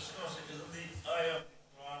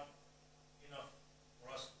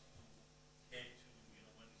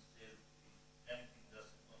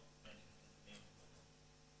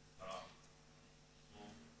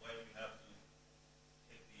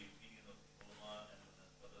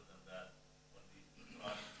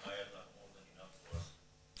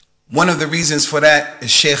 One of the reasons for that,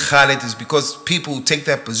 Sheikh Khalid, is because people who take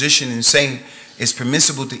that position and say it's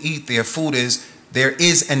permissible to eat their food there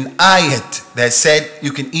is an ayat that said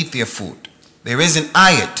you can eat their food. There is an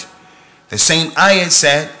ayat. The same ayat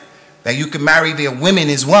said that you can marry their women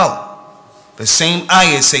as well. The same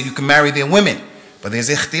ayat said you can marry their women. But there's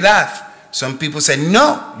ikhtilaf. Some people said,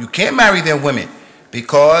 no, you can't marry their women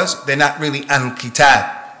because they're not really Ahlul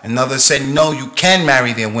Kitab. And others said, no, you can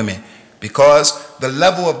marry their women because the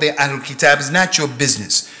level of their Ahlul Kitab is not your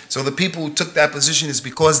business. So the people who took that position is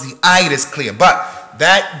because the ayat is clear. But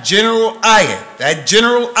that general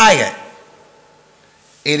ayat,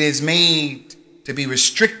 it is made to be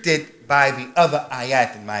restricted by the other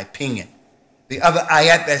ayat, in my opinion. The other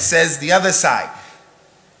ayat that says the other side.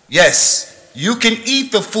 Yes, you can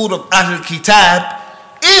eat the food of Ahlul Kitab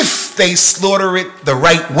if they slaughter it the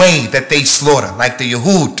right way that they slaughter, like the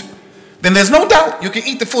Yahud. Then there's no doubt you can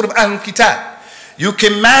eat the food of Ahlul Kitab. You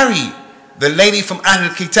can marry the lady from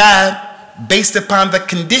Ahlul Kitab based upon the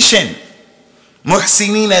condition.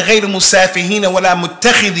 Muhsinina ghayru musafihina wala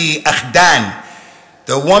muttakhidi akhdan.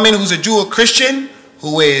 The woman who's a Jew or Christian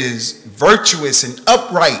who is virtuous and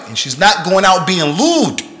upright and she's not going out being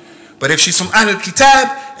lewd. But if she's from Ahlul Kitab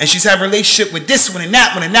and she's had a relationship with this one and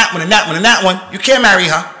that one and that one and that one and that one, you can't marry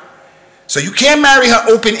her. So you can't marry her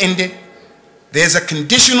open-ended. There's a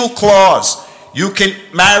conditional clause. You can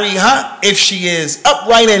marry her if she is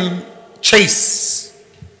upright and chaste.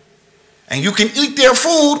 And you can eat their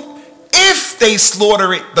food if they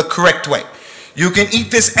slaughter it the correct way. You can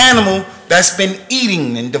eat this animal that's been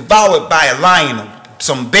eaten and devoured by a lion or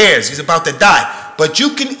some bears. He's about to die. But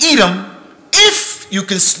you can eat him if you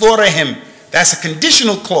can slaughter him. That's a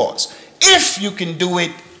conditional clause. If you can do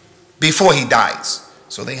it before he dies.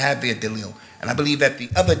 So they have their dalil. And I believe that the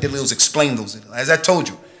other dalils explain those dalil. As I told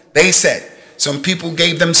you, they said some people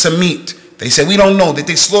gave them some meat. They said, we don't know, did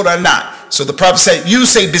they slaughter or not? So the Prophet said, you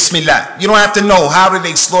say Bismillah. You don't have to know how did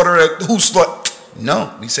they slaughter it, who slaughtered.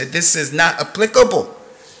 No, we said this is not applicable.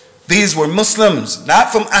 These were Muslims,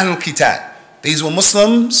 not from Ahlul Kitab. These were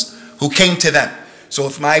Muslims who came to them. So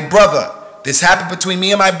if my brother, this happened between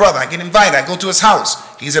me and my brother, I get invited, I go to his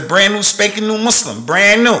house. He's a brand new, spanking new Muslim,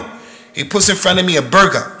 brand new. He puts in front of me a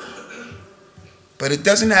burger. But it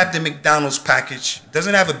doesn't have the McDonald's package. It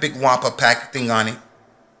doesn't have a big Whopper pack thing on it.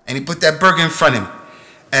 And he put that burger in front of me.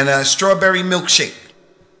 And a strawberry milkshake.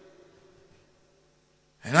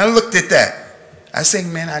 And I looked at that. I said,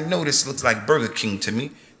 man, I know this looks like Burger King to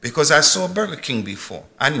me because I saw Burger King before.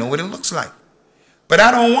 I know what it looks like. But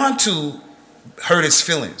I don't want to hurt his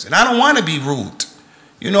feelings. And I don't want to be rude.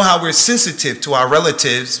 You know how we're sensitive to our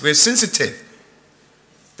relatives. We're sensitive.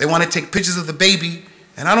 They want to take pictures of the baby.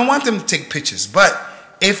 And I don't want them to take pictures. But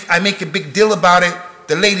if I make a big deal about it,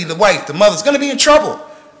 the lady, the wife, the mother's going to be in trouble.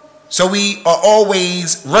 So we are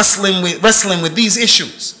always wrestling with these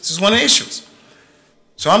issues. This is one of the issues.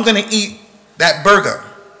 So I'm going to eat that burger.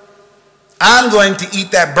 I'm going to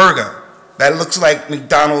eat that burger that looks like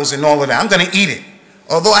McDonald's and all of that. I'm going to eat it.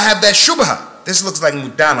 Although I have that shubha. This looks like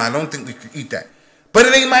McDonald's. I don't think we could eat that. But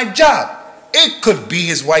it ain't my job. It could be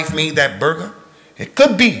his wife made that burger. It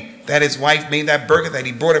could be that his wife made that burger, that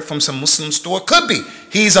he brought it from some Muslim store. Could be.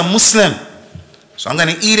 He's a Muslim. So I'm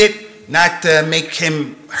going to eat it, not to make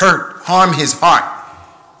him harm his heart.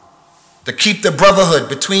 To keep the brotherhood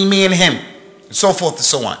between me and him. And so forth and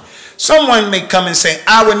so on. Someone may come and say,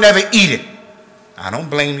 I would never eat it. I don't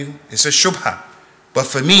blame you. It's a shubha. But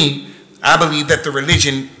for me, I believe that the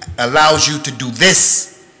religion allows you to do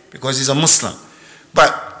this because he's a Muslim.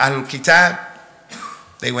 But Ahlul Kitab,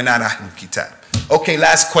 they were not Ahlul Kitab. Okay,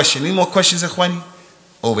 last question. Any more questions, Akhwani?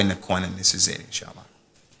 Over in the corner. This is it, inshallah.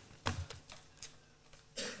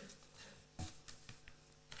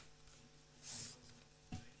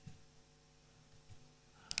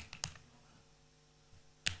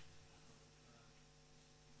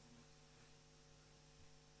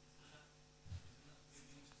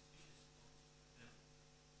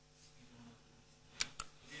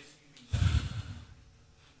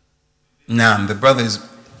 Now, the brother is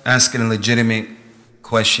asking a legitimate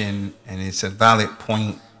question, and it's a valid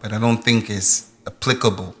point, but I don't think it's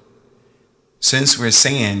applicable. Since we're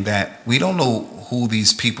saying that we don't know who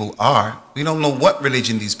these people are, we don't know what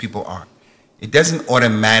religion these people are. It doesn't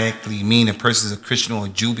automatically mean a person is a Christian or a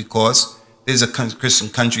Jew because there's a Christian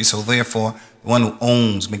country, so therefore the one who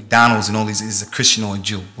owns McDonald's and all these is a Christian or a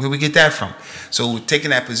Jew. Where we get that from? So we're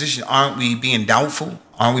taking that position, aren't we being doubtful?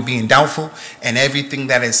 Aren't we being doubtful? And everything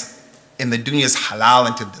that is in the dunya is halal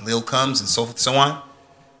until the dalil comes and so forth and so on.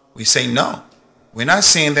 We say no. We're not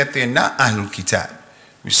saying that they're not Ahlul Kitab.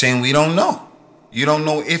 We're saying we don't know. You don't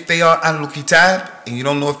know if they are Ahlul Kitab and you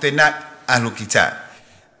don't know if they're not Ahlul Kitab.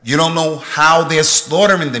 You don't know how they're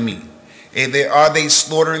slaughtering the meat. Are they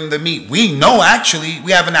slaughtering the meat? We know actually,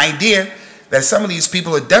 we have an idea that some of these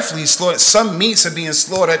people are definitely slaughtered. Some meats are being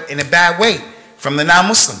slaughtered in a bad way from the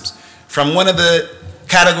non-Muslims. From one of the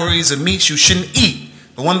categories of meats you shouldn't eat.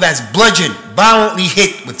 The one that's bludgeoned, violently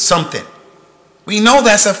hit with something. We know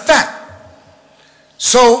that's a fact.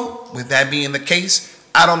 So, with that being the case,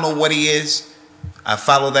 I don't know what he is. I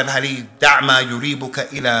follow that hadith. Da'ma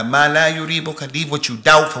yuribuka ila ma la yuribuka. Leave what you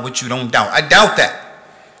doubt for what you don't doubt. I doubt that.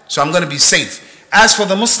 So I'm going to be safe. As for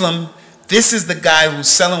the Muslim, this is the guy who's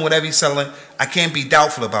selling whatever he's selling. I can't be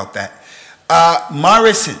doubtful about that.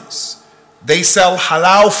 Morrison's, they sell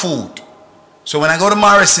halal food. So when I go to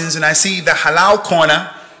Morrison's and I see the halal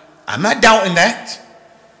corner, I'm not doubting that.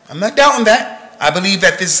 I'm not doubting that. I believe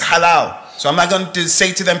that this is halal. So I'm not going to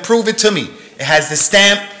say to them, prove it to me. It has the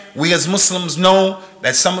stamp. We as Muslims know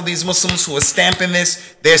that some of these Muslims who are stamping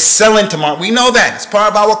this, they're selling tomorrow. We know that. It's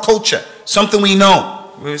part of our culture. Something we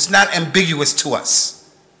know. It's not ambiguous to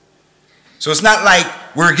us. So it's not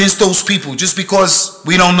like we're against those people just because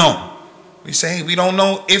we don't know. We say, hey, we don't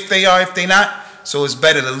know if they are, if they're not. So it's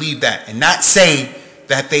better to leave that and not say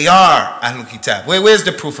that they are Ahlul Kitab. Where's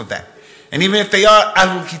the proof of that? And even if they are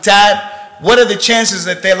Ahlul Kitab, what are the chances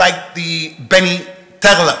that they're like the Beni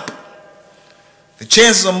Taghlab? The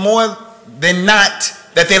chances are more than not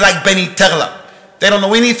that they like Beni Terla. They don't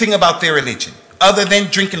know anything about their religion other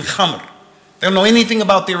than drinking khamr. They don't know anything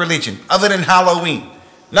about their religion other than Halloween.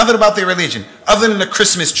 Nothing about their religion other than the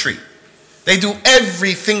Christmas tree. They do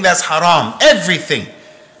everything that's haram, everything.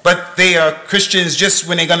 But they are Christians just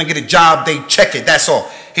when they're going to get a job, they check it, that's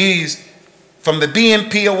all. He's from the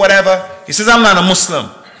BNP or whatever. He says, I'm not a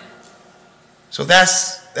Muslim. So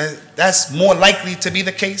that's more likely to be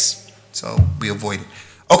the case. So we avoid it.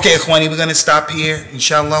 Okay, Ikhwani, we're going to stop here.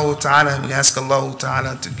 Inshallah ta'ala, we ask Allah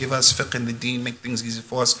ta'ala to give us fiqh in the deen, make things easy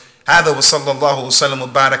for us. هذا وصلى الله وسلم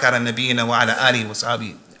وبارك على نبينا وعلى آله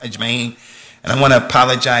وصحبه أجمعين. And I want to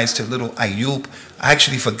apologize to little Ayub. I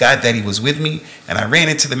actually forgot that he was with me, and I ran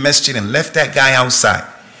into the masjid and left that guy outside.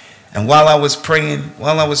 And while I was praying,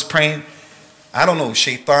 I don't know,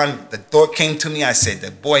 Shaitan, the thought came to me. I said,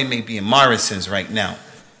 the boy may be in Morrison's right now.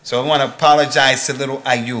 So I want to apologize to little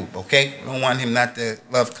Ayub, okay? I don't want him not to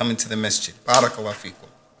love coming to the masjid. Barakallah fikum.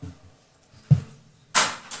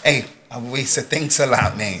 Hey, Abu Isa, thanks a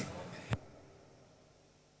lot, man.